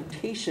times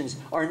temptations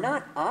are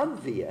not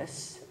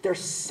obvious, they're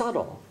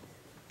subtle.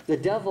 The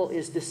devil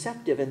is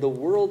deceptive, and the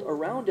world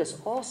around us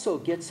also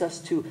gets us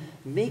to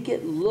make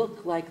it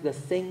look like the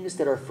things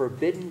that are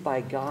forbidden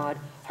by God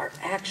are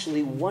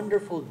actually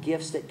wonderful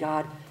gifts that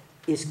God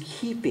is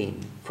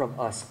keeping from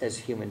us as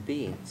human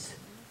beings.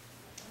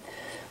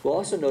 We'll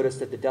also notice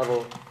that the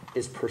devil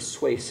is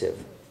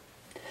persuasive.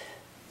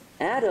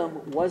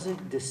 Adam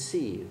wasn't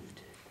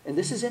deceived, and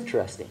this is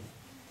interesting.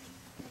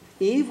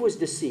 Eve was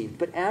deceived,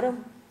 but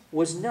Adam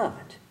was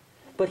not.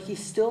 But he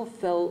still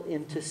fell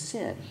into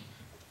sin.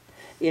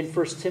 In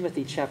 1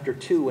 Timothy chapter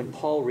 2, when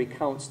Paul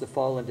recounts the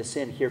fall into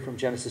sin here from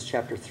Genesis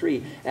chapter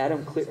 3,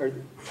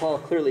 Paul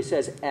clearly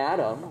says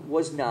Adam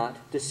was not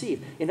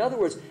deceived. In other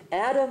words,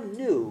 Adam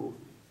knew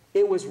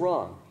it was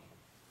wrong.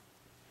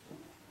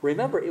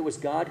 Remember, it was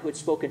God who had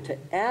spoken to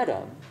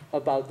Adam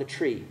about the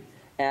tree.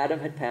 Adam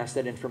had passed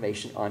that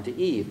information on to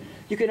Eve.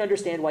 You can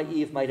understand why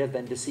Eve might have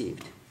been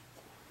deceived.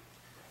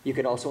 You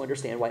can also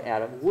understand why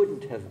Adam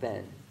wouldn't have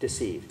been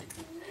deceived.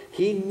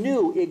 He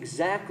knew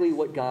exactly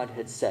what God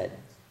had said.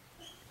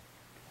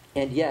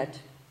 And yet,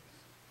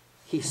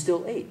 he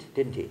still ate,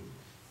 didn't he?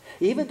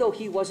 Even though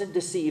he wasn't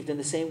deceived in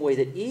the same way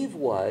that Eve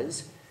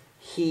was,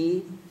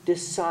 he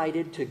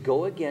decided to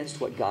go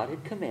against what God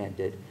had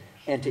commanded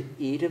and to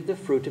eat of the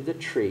fruit of the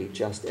tree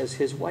just as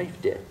his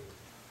wife did.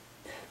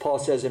 Paul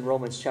says in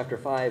Romans chapter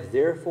 5,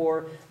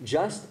 "Therefore,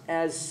 just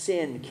as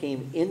sin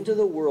came into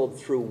the world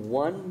through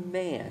one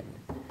man,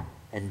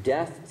 and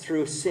death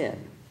through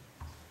sin,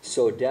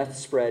 so death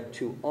spread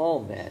to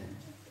all men,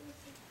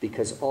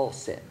 because all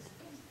sinned."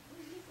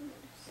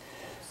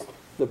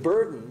 The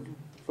burden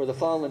for the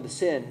fall into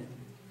sin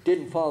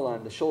didn't fall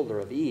on the shoulder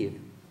of Eve,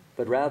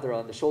 but rather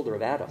on the shoulder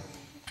of Adam,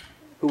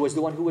 who was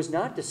the one who was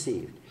not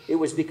deceived. It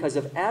was because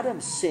of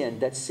Adam's sin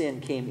that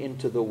sin came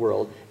into the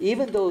world.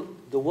 Even though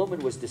the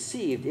woman was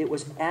deceived, it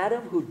was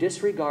Adam who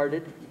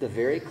disregarded the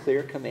very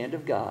clear command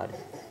of God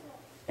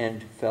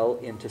and fell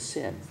into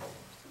sin.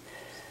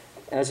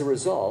 As a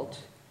result,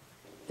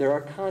 there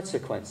are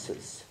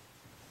consequences,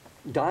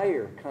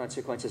 dire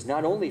consequences,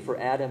 not only for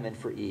Adam and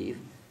for Eve,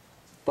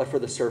 but for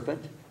the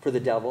serpent, for the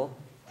devil,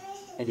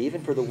 and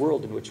even for the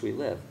world in which we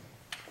live.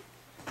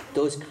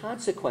 Those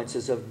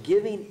consequences of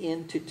giving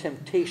in to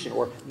temptation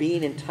or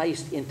being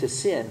enticed into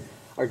sin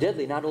are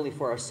deadly not only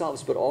for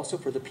ourselves, but also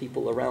for the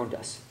people around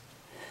us.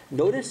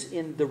 Notice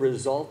in the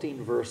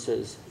resulting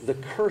verses the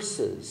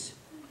curses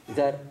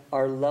that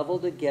are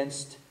leveled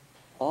against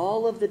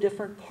all of the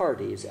different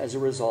parties as a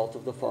result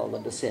of the fall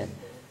into sin.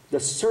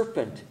 The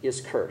serpent is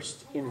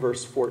cursed in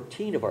verse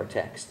 14 of our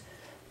text.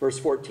 Verse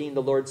 14,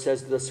 the Lord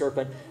says to the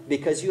serpent,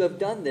 "Because you have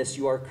done this,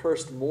 you are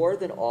cursed more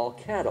than all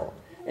cattle,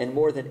 and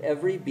more than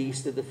every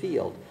beast of the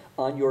field.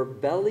 On your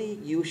belly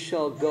you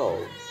shall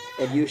go,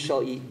 and you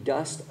shall eat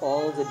dust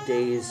all the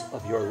days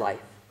of your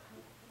life."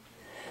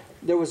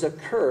 There was a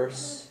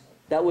curse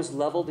that was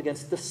leveled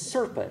against the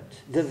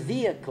serpent, the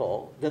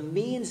vehicle, the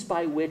means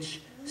by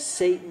which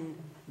Satan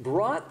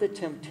brought the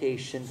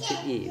temptation to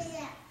Eve.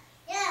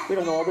 We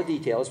don't know all the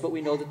details, but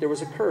we know that there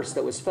was a curse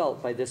that was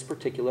felt by this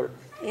particular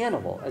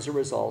animal as a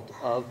result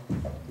of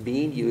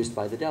being used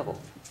by the devil.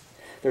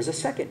 There's a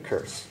second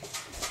curse.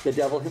 The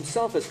devil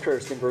himself is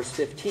cursed in verse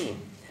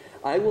 15.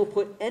 "I will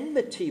put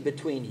enmity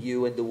between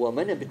you and the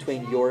woman, and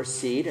between your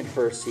seed and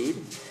her seed.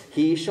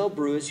 He shall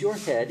bruise your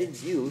head, and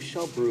you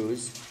shall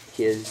bruise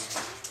his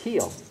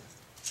heel."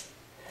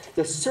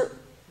 The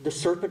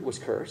serpent was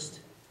cursed,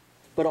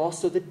 but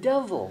also the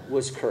devil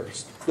was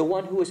cursed, the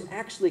one who was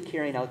actually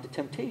carrying out the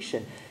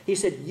temptation. He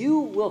said, "You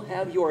will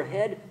have your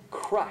head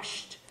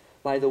crushed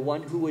by the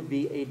one who would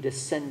be a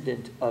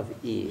descendant of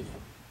Eve."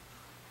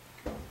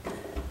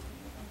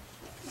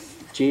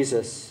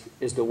 Jesus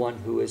is the one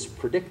who is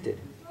predicted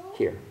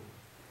here,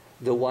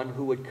 the one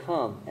who would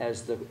come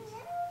as the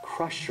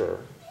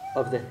crusher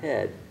of the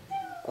head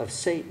of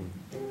Satan.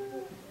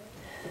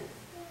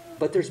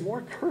 But there's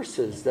more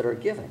curses that are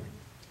given.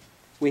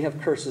 We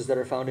have curses that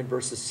are found in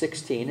verses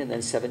 16 and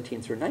then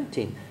 17 through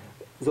 19.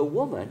 The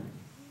woman,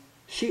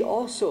 she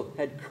also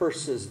had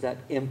curses that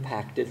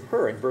impacted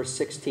her. In verse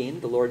 16,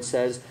 the Lord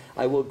says,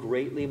 "I will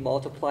greatly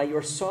multiply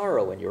your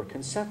sorrow and your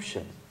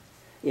conception.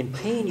 In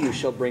pain you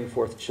shall bring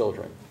forth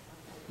children.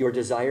 Your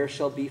desire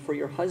shall be for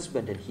your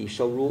husband, and he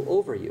shall rule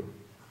over you.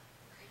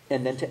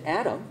 And then to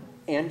Adam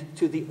and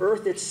to the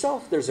earth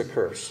itself there's a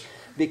curse,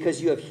 because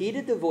you have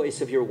heeded the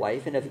voice of your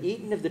wife and have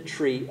eaten of the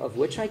tree of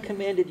which I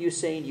commanded you,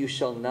 saying, you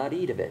shall not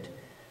eat of it.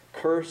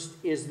 Cursed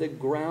is the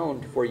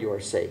ground for your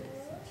sake.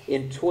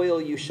 In toil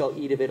you shall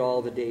eat of it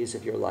all the days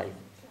of your life.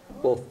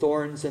 Both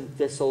thorns and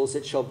thistles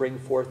it shall bring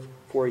forth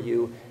for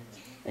you,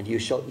 and you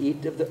shall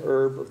eat of the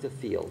herb of the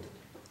field.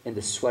 In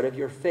the sweat of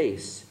your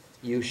face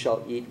you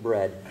shall eat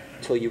bread,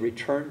 till you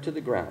return to the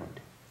ground.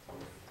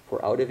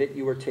 For out of it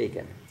you were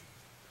taken.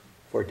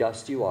 For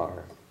dust you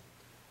are,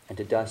 and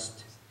to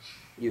dust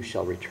you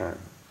shall return.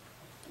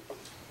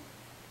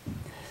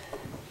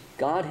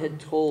 God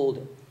had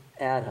told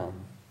Adam,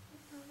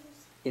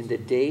 in the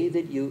day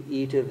that you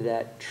eat of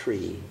that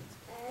tree,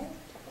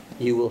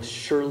 you will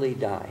surely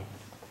die.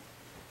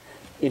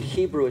 In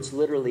Hebrew, it's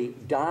literally,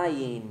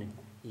 dying,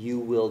 you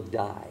will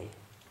die.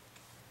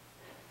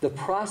 The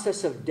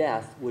process of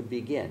death would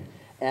begin.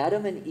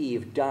 Adam and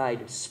Eve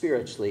died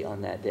spiritually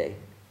on that day.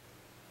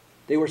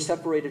 They were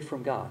separated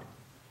from God.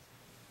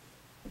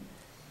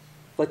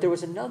 But there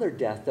was another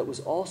death that was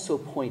also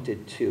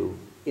pointed to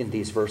in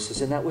these verses,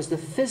 and that was the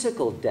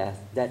physical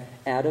death that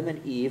Adam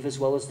and Eve, as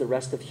well as the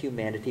rest of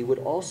humanity, would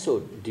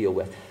also deal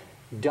with.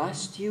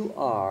 Dust you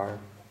are,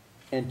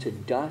 and to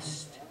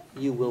dust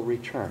you will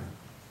return.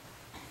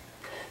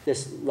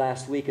 This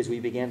last week, as we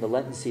began the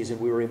Lenten season,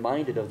 we were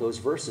reminded of those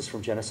verses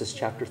from Genesis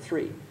chapter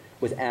 3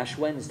 with Ash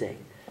Wednesday.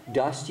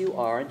 Dust you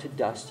are, and to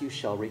dust you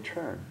shall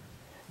return.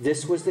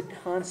 This was the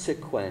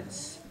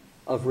consequence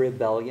of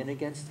rebellion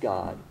against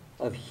God,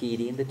 of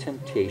heeding the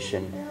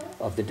temptation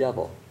of the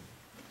devil.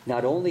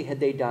 Not only had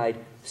they died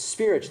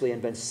spiritually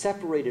and been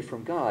separated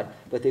from God,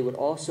 but they would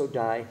also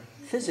die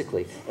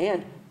physically.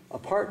 And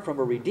apart from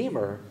a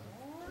Redeemer,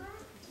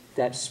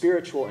 that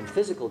spiritual and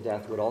physical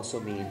death would also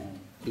mean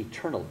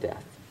eternal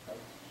death.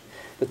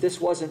 But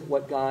this wasn't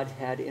what God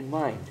had in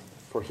mind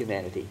for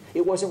humanity.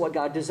 It wasn't what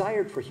God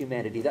desired for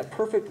humanity. That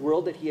perfect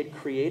world that he had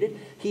created,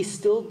 he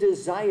still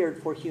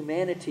desired for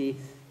humanity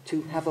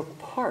to have a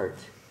part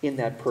in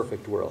that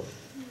perfect world.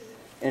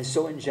 And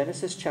so in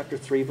Genesis chapter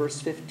 3,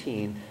 verse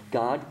 15,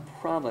 God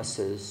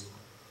promises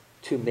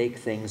to make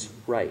things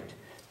right.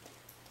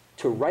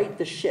 To right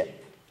the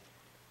ship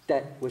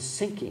that was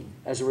sinking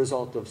as a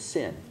result of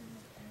sin.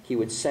 He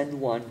would send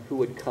one who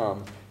would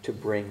come to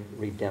bring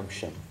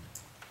redemption.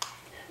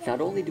 Not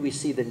only do we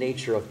see the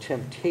nature of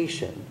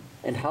temptation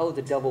and how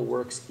the devil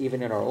works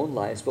even in our own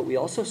lives, but we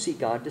also see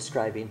God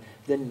describing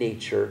the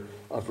nature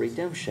of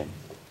redemption.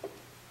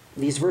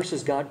 In these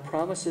verses, God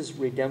promises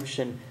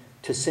redemption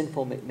to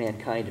sinful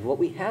mankind. And what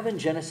we have in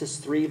Genesis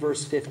 3,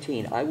 verse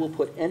 15, I will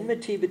put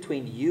enmity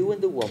between you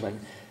and the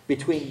woman,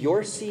 between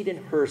your seed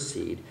and her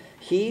seed.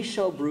 He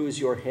shall bruise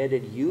your head,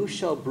 and you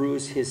shall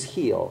bruise his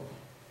heel,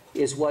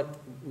 is what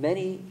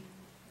many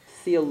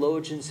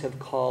theologians have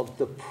called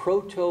the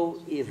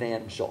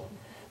proto-evangel,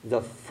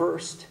 the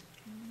first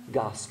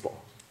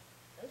gospel.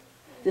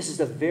 This is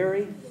the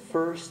very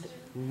first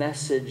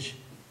message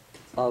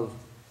of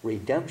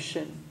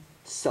redemption,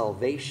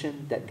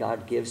 salvation that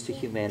God gives to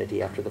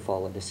humanity after the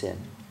fall into sin.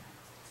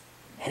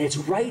 And it's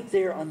right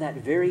there on that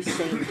very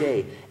same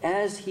day,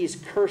 as he's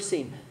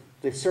cursing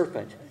the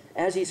serpent,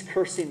 as he's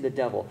cursing the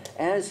devil,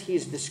 as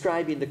he's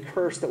describing the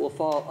curse that will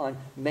fall on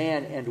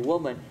man and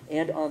woman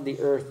and on the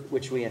earth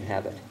which we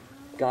inhabit.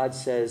 God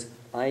says,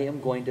 I am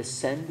going to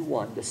send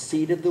one, the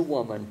seed of the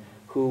woman,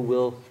 who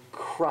will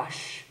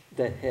crush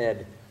the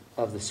head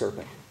of the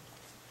serpent.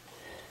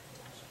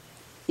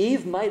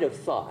 Eve might have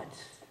thought,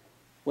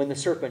 when the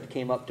serpent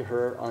came up to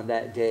her on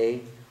that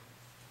day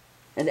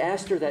and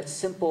asked her that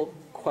simple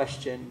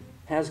question,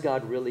 has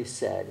God really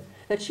said,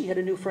 that she had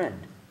a new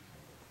friend.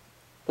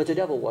 But the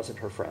devil wasn't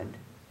her friend.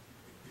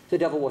 The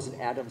devil wasn't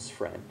Adam's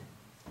friend.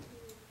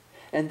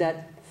 And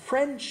that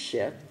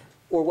friendship,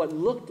 or what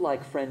looked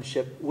like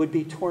friendship, would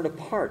be torn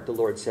apart, the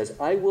Lord says.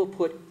 I will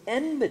put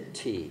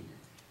enmity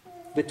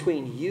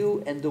between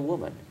you and the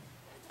woman.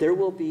 There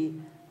will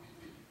be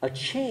a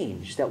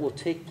change that will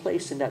take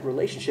place in that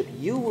relationship.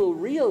 You will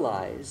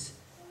realize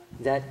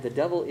that the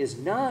devil is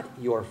not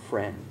your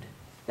friend,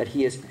 that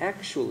he is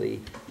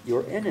actually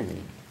your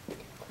enemy.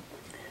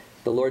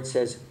 The Lord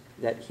says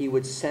that he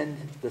would send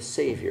the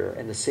Savior,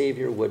 and the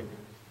Savior would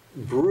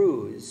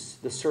bruise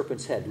the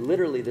serpent's head.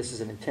 Literally, this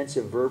is an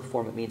intensive verb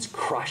form. It means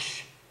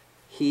crush.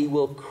 He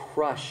will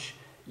crush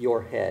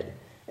your head,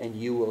 and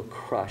you will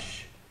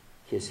crush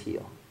his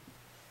heel.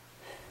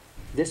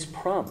 This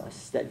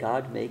promise that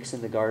God makes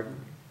in the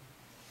garden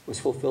was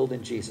fulfilled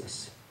in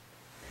Jesus.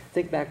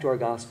 Think back to our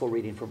gospel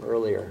reading from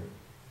earlier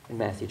in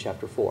Matthew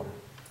chapter 4.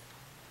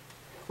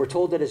 We're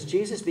told that as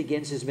Jesus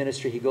begins his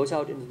ministry, he goes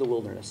out into the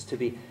wilderness to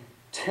be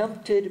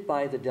tempted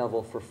by the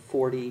devil for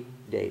 40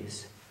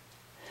 days.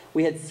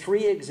 We had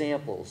 3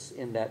 examples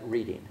in that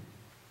reading.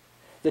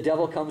 The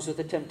devil comes with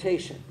a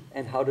temptation,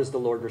 and how does the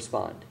Lord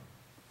respond?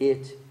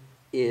 It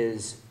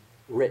is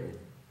written.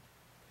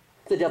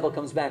 The devil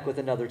comes back with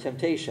another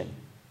temptation.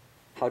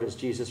 How does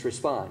Jesus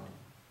respond?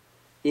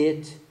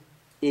 It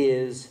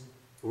is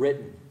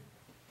written.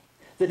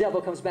 The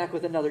devil comes back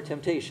with another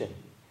temptation.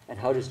 And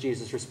how does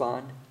Jesus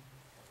respond?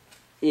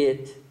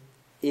 It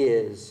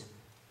is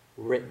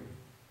written.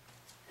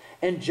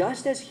 And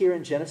just as here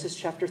in Genesis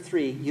chapter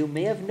 3, you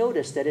may have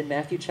noticed that in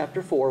Matthew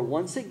chapter 4,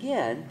 once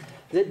again,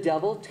 the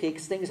devil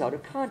takes things out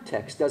of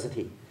context, doesn't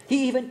he?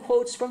 He even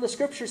quotes from the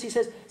scriptures. He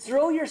says,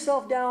 throw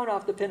yourself down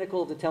off the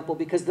pinnacle of the temple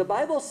because the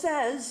Bible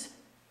says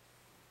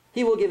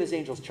he will give his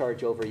angels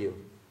charge over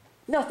you.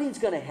 Nothing's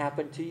going to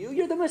happen to you.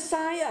 You're the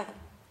Messiah.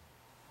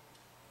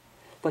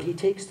 But he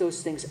takes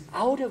those things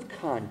out of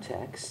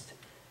context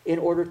in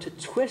order to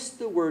twist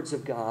the words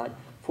of God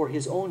for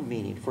his own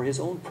meaning, for his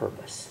own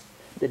purpose.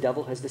 The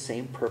devil has the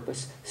same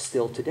purpose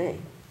still today.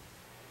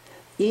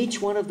 Each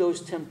one of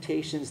those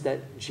temptations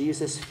that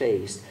Jesus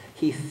faced,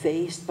 he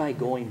faced by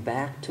going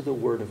back to the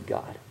Word of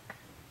God.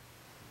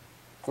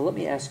 Now let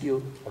me ask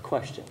you a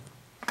question.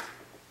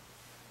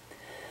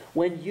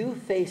 When you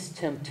face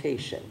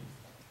temptation,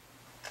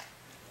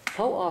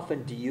 how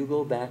often do you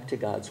go back to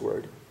God's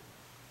Word?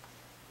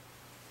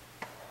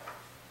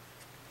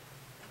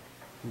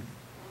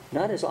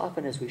 Not as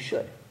often as we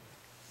should.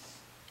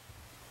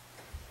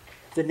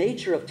 The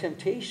nature of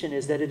temptation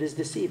is that it is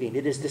deceiving,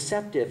 it is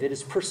deceptive, it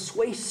is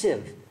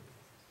persuasive.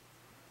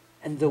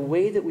 And the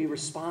way that we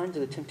respond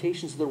to the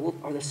temptations of the world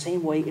are the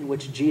same way in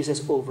which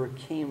Jesus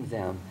overcame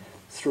them,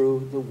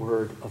 through the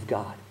Word of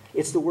God.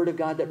 It's the Word of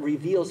God that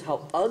reveals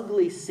how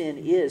ugly sin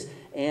is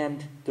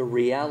and the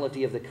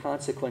reality of the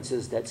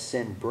consequences that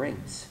sin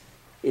brings.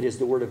 It is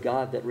the Word of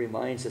God that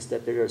reminds us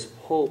that there is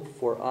hope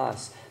for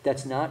us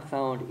that's not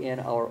found in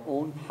our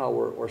own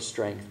power or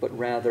strength, but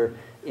rather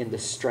in the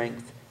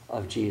strength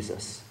of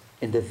Jesus,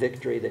 in the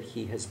victory that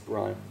he has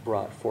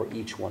brought for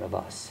each one of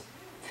us.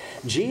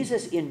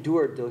 Jesus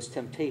endured those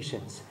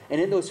temptations,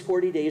 and in those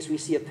 40 days we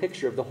see a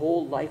picture of the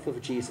whole life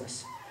of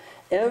Jesus.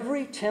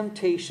 Every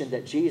temptation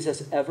that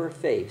Jesus ever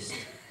faced,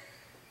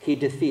 he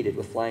defeated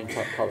with flying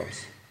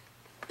colors.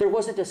 There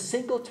wasn't a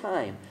single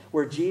time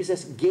where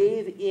Jesus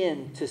gave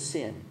in to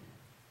sin.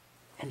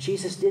 And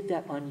Jesus did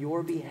that on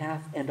your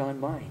behalf and on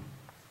mine.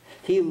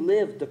 He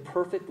lived the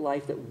perfect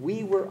life that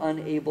we were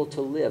unable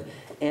to live.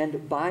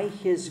 And by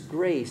his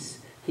grace,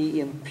 he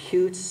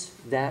imputes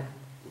that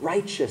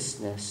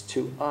righteousness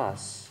to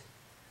us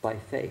by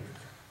faith.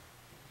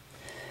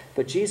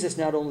 But Jesus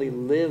not only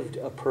lived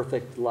a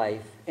perfect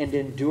life and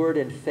endured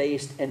and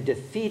faced and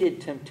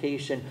defeated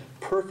temptation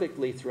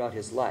perfectly throughout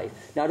his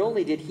life, not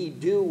only did he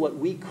do what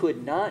we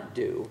could not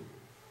do,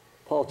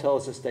 Paul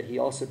tells us that he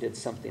also did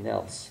something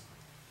else.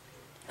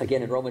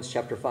 Again, in Romans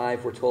chapter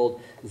 5, we're told,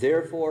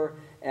 therefore,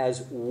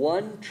 as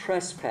one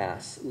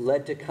trespass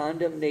led to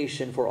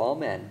condemnation for all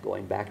men,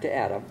 going back to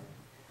Adam,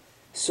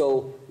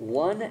 so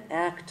one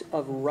act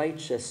of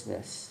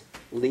righteousness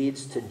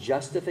leads to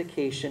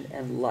justification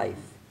and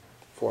life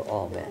for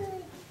all men.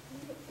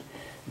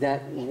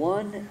 That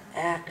one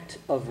act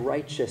of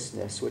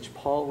righteousness, which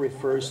Paul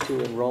refers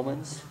to in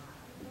Romans,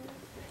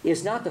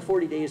 is not the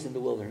 40 days in the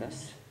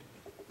wilderness.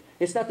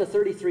 It's not the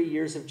 33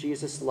 years of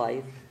Jesus'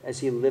 life as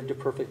he lived a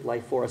perfect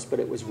life for us, but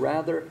it was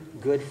rather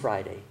Good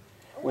Friday,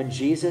 when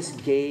Jesus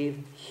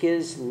gave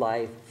his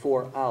life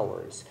for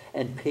ours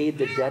and paid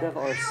the debt of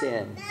our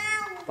sin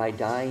by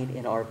dying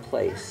in our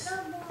place.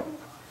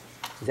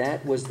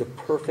 That was the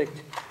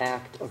perfect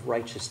act of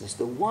righteousness,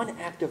 the one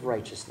act of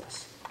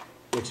righteousness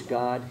which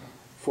God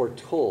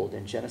foretold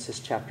in Genesis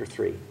chapter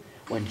 3,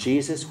 when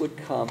Jesus would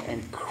come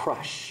and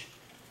crush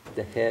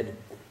the head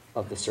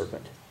of the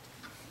serpent.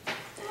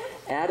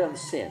 Adam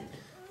sinned,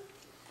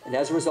 and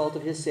as a result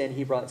of his sin,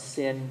 he brought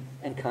sin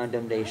and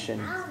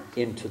condemnation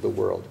into the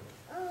world.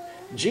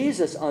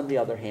 Jesus, on the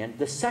other hand,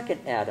 the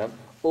second Adam,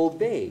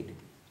 obeyed,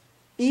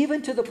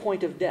 even to the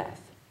point of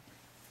death.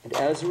 And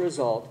as a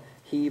result,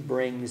 he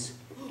brings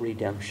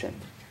redemption,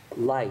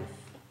 life,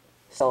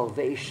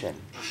 salvation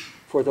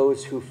for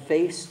those who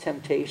face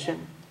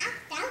temptation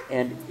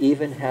and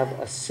even have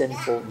a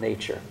sinful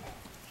nature.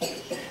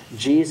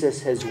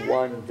 Jesus has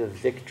won the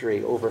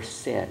victory over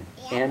sin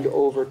and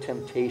over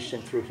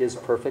temptation through his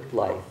perfect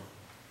life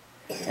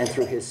and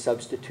through his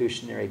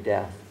substitutionary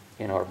death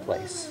in our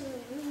place.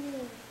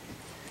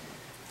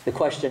 The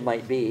question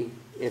might be,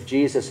 if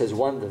Jesus has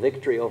won the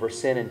victory over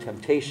sin and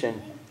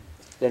temptation,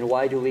 then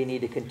why do we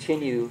need to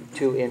continue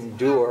to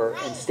endure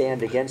and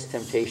stand against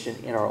temptation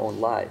in our own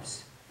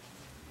lives?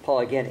 Paul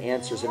again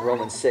answers in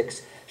Romans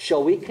 6,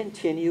 shall we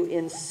continue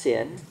in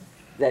sin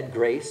that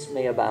grace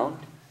may abound?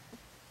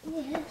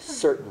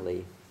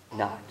 Certainly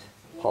not,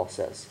 Paul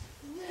says.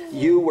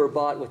 You were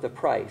bought with a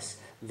price,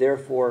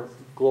 therefore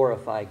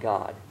glorify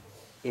God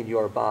in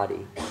your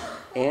body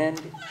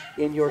and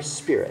in your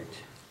spirit,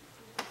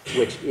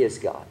 which is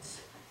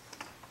God's.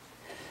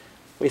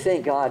 We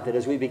thank God that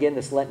as we begin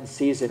this Lenten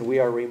season, we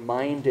are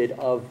reminded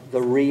of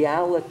the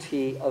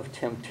reality of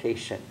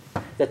temptation.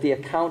 That the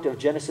account of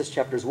Genesis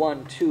chapters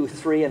 1, 2,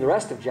 3, and the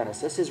rest of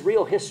Genesis is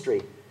real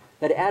history.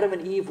 That Adam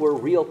and Eve were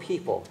real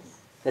people.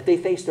 That they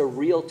faced a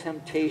real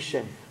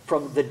temptation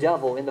from the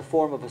devil in the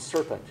form of a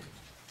serpent.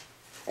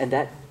 And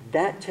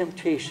that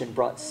temptation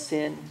brought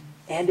sin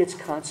and its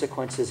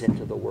consequences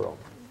into the world.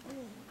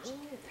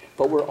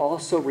 but we're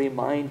also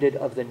reminded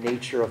of the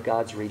nature of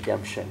God's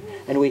redemption.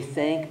 And we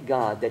thank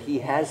God that he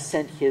has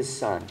sent his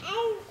Son,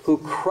 who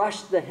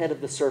crushed the head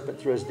of the serpent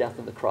through his death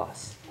on the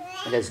cross,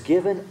 and has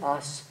given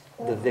us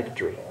the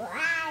victory.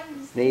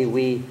 May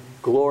we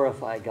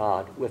glorify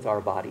God with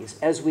our bodies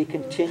as we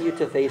continue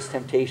to face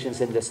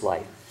temptations in this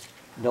life,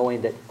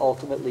 knowing that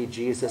ultimately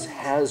Jesus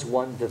has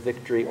won the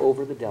victory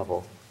over the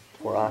devil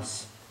for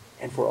us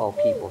and for all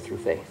people through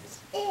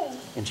faith.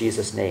 In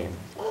Jesus' name,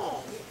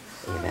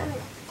 amen.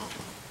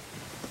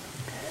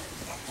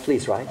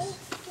 Please rise.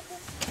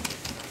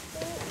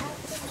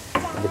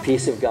 And the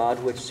peace of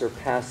God, which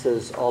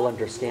surpasses all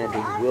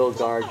understanding, will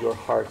guard your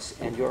hearts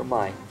and your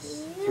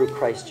minds through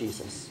Christ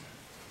Jesus.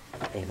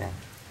 Amen.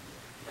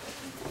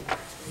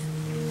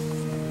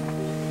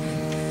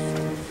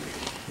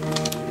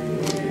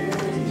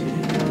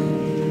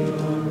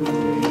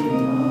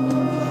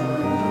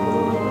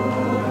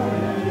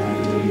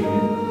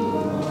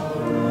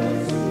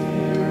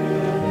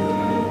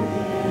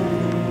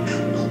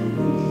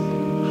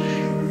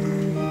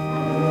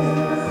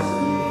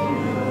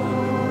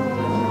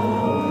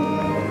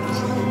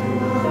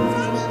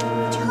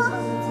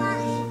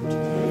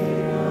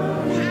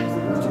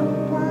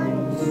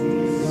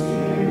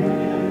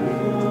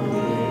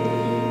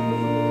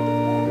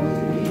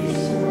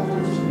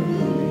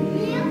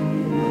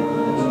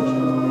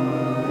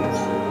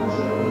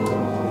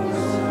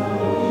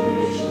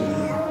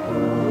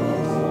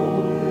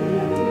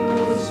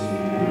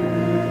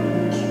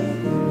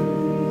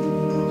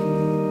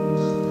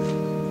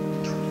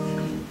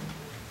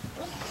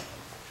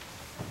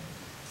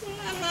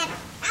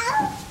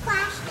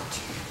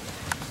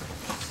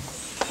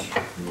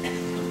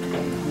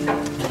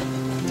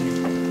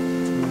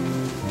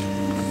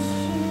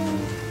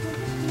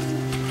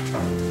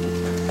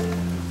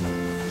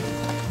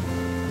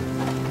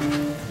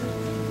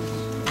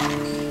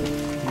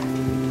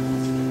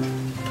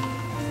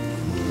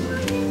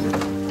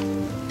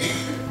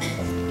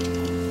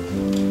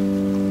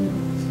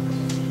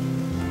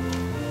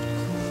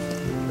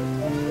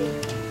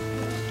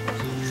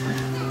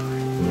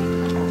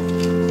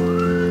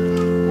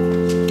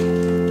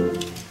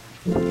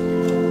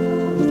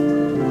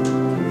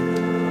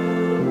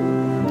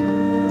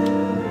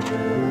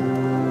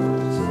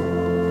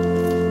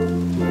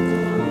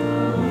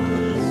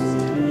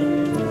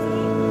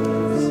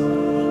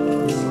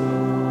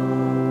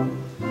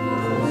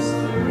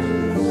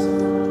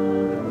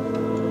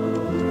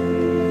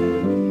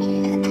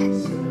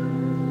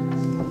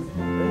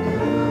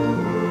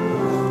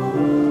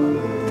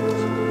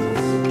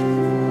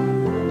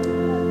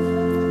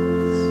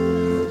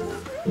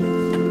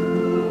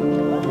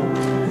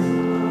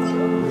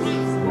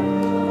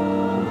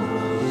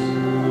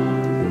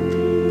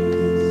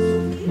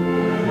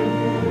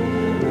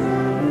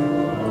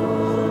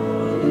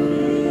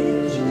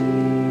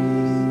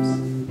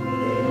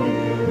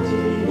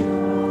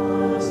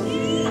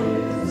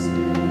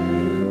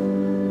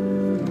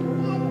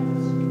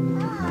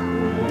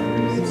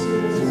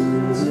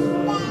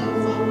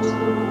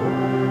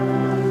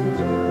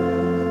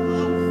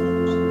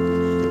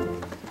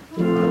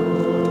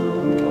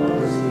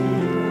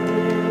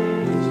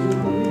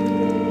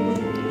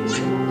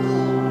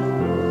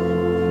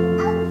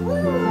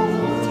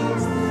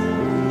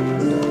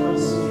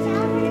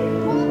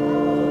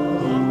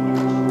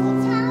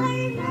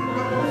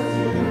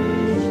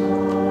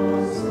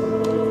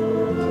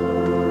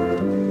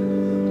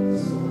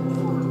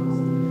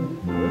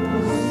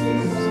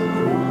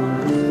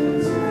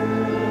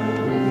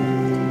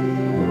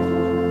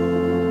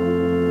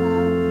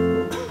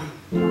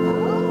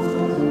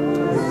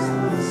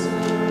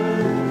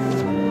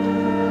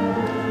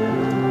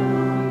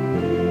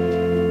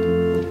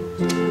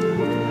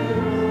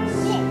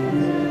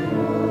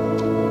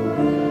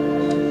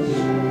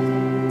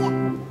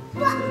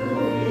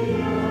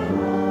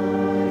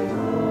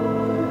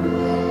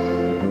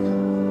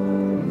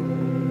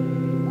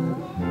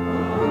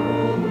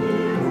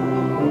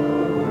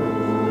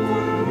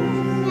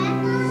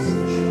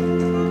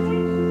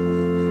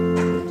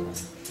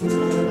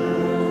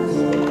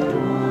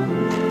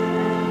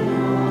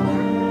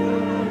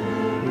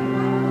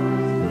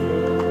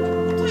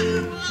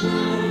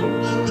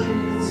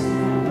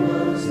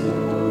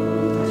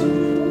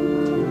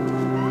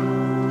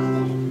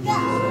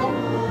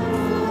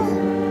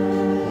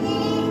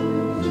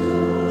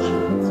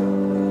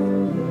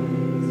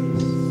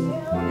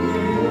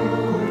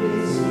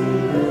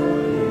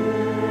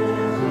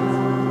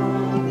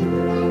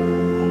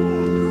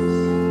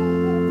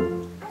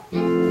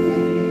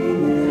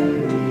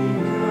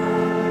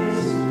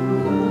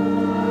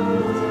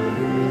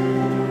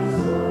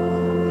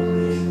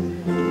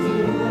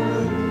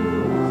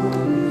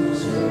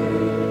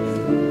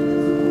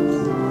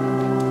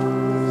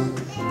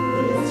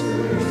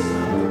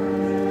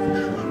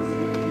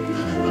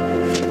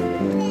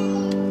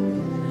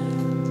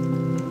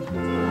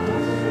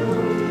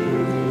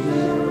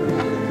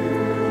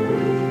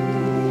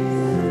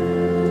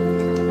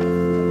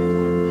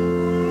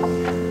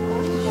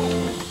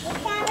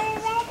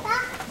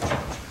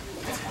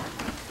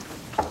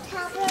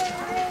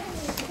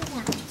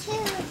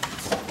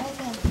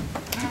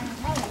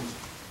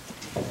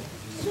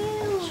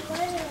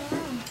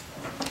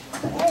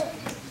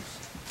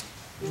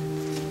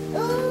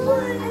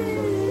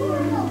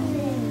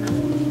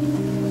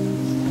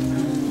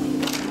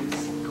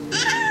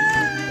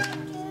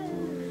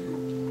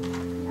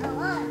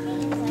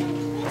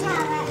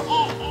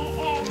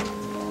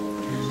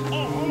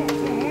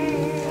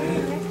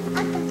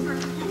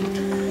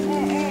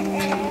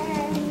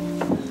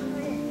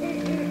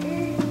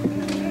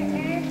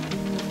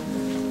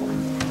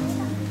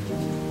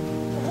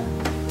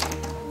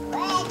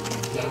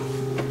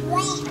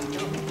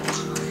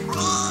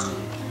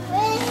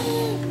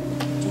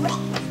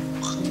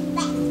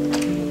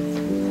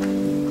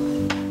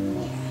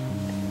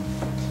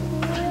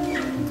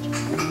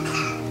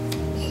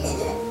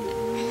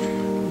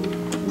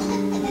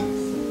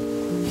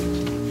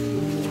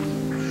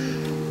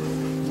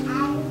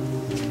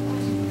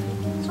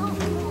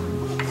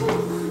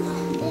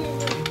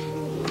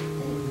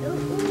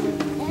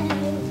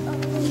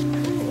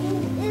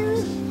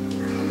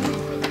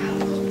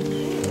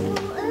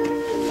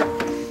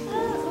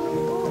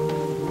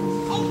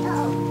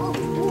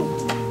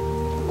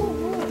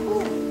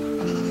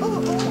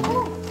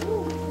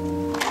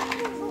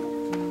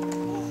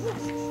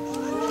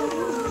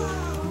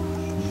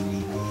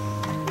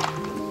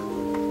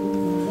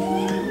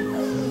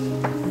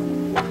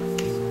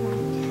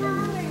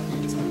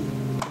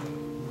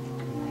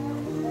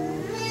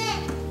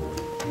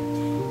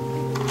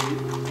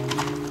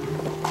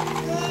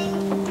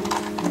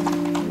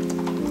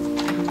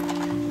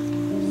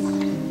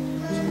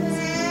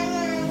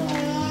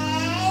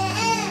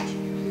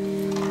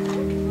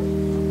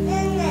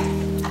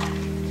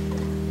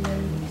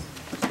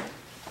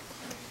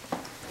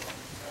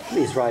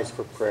 Please rise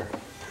for prayer.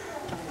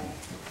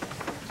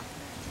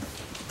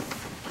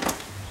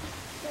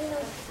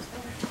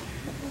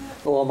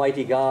 O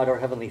Almighty God, our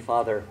Heavenly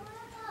Father,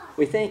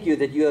 we thank you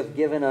that you have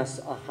given us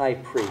a high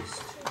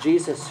priest,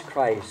 Jesus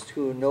Christ,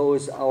 who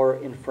knows our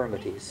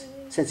infirmities,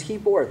 since he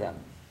bore them,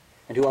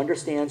 and who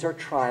understands our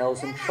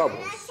trials and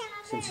troubles,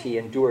 since he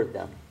endured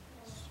them.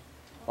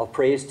 All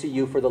praise to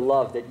you for the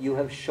love that you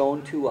have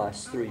shown to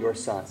us through your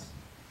Son.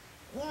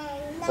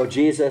 O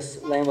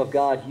Jesus, Lamb of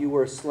God, you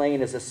were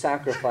slain as a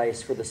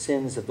sacrifice for the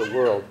sins of the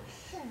world,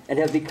 and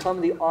have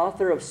become the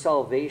author of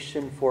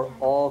salvation for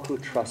all who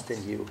trust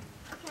in you.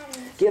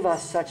 Give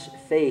us such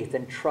faith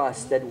and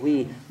trust that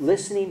we,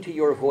 listening to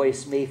your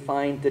voice, may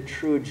find the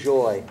true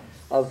joy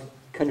of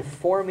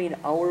conforming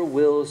our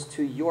wills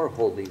to your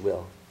holy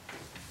will.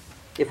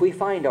 If we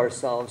find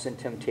ourselves in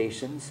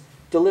temptations,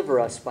 deliver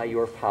us by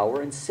your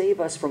power and save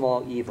us from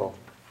all evil.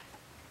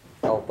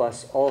 Help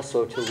us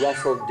also to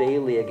wrestle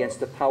daily against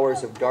the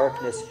powers of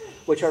darkness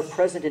which are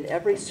present in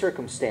every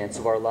circumstance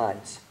of our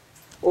lives.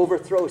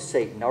 Overthrow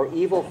Satan, our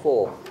evil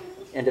foe,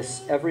 and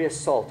every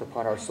assault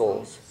upon our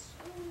souls.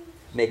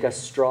 Make us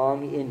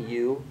strong in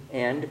you,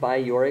 and by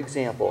your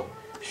example,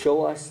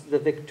 show us the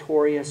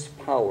victorious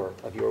power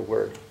of your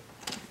word.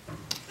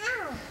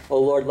 O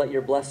Lord, let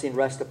your blessing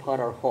rest upon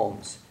our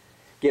homes.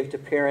 Give to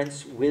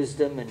parents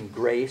wisdom and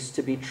grace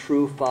to be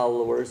true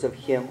followers of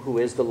him who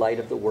is the light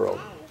of the world,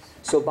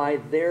 so by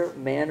their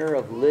manner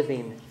of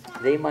living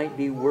they might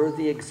be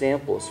worthy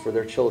examples for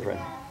their children.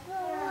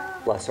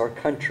 Bless our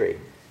country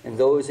and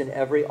those in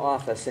every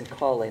office and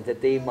calling,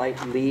 that they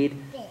might lead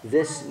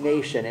this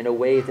nation in a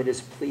way that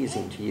is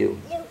pleasing to you.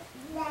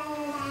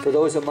 For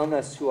those among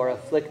us who are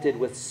afflicted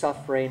with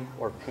suffering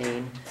or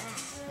pain,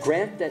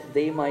 grant that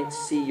they might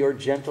see your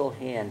gentle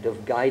hand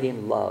of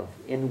guiding love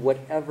in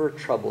whatever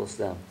troubles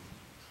them.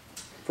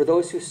 For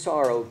those who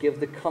sorrow, give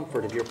the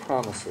comfort of your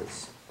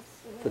promises.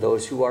 For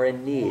those who are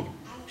in need,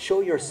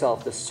 show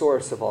yourself the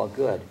source of all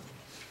good.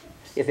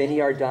 If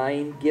any are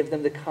dying, give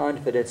them the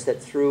confidence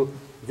that through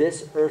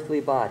this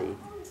earthly body,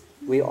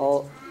 we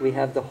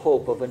have the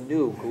hope of a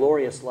new,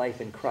 glorious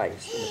life in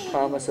Christ and the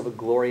promise of a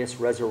glorious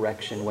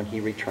resurrection when he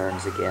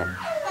returns again.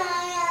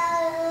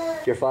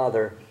 Dear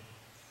Father,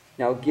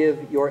 now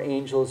give your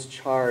angels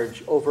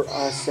charge over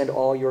us and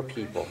all your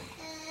people.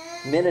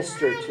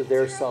 Minister to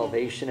their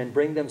salvation and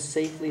bring them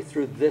safely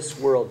through this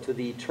world to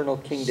the eternal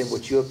kingdom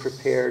which you have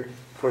prepared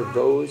for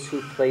those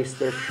who place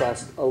their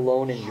trust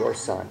alone in your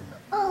Son.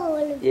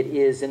 It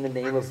is in the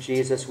name of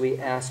Jesus we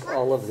ask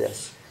all of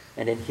this,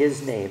 and in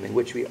his name in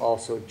which we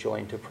also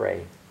join to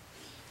pray.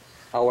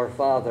 Our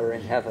Father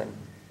in heaven,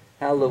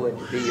 hallowed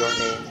be your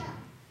name.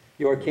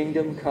 Your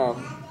kingdom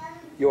come,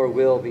 your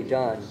will be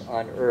done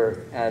on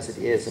earth as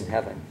it is in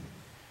heaven.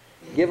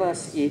 Give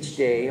us each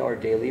day our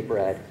daily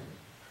bread,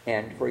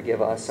 and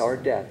forgive us our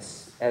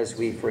debts as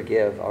we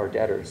forgive our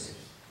debtors.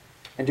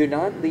 And do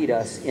not lead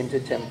us into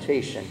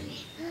temptation,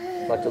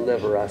 but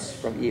deliver us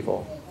from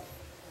evil.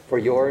 For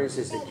yours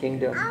is the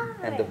kingdom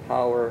and the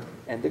power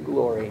and the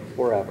glory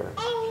forever.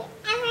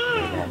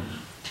 Amen.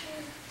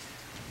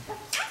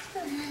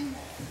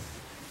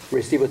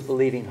 Receive with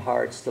believing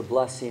hearts the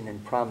blessing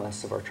and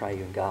promise of our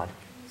triune God.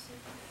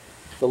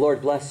 The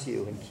Lord bless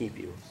you and keep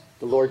you.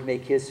 The Lord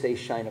make his face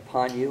shine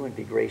upon you and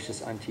be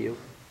gracious unto you.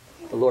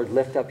 The Lord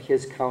lift up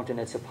his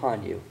countenance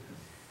upon you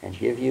and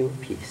give you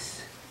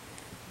peace.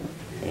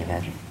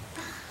 Amen.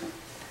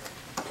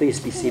 Please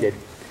be seated.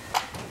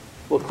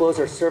 We'll close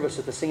our service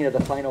with the singing of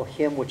the final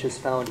hymn, which is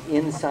found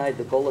inside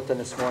the bulletin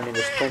this morning.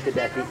 It's printed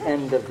at the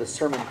end of the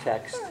sermon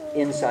text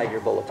inside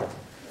your bulletin.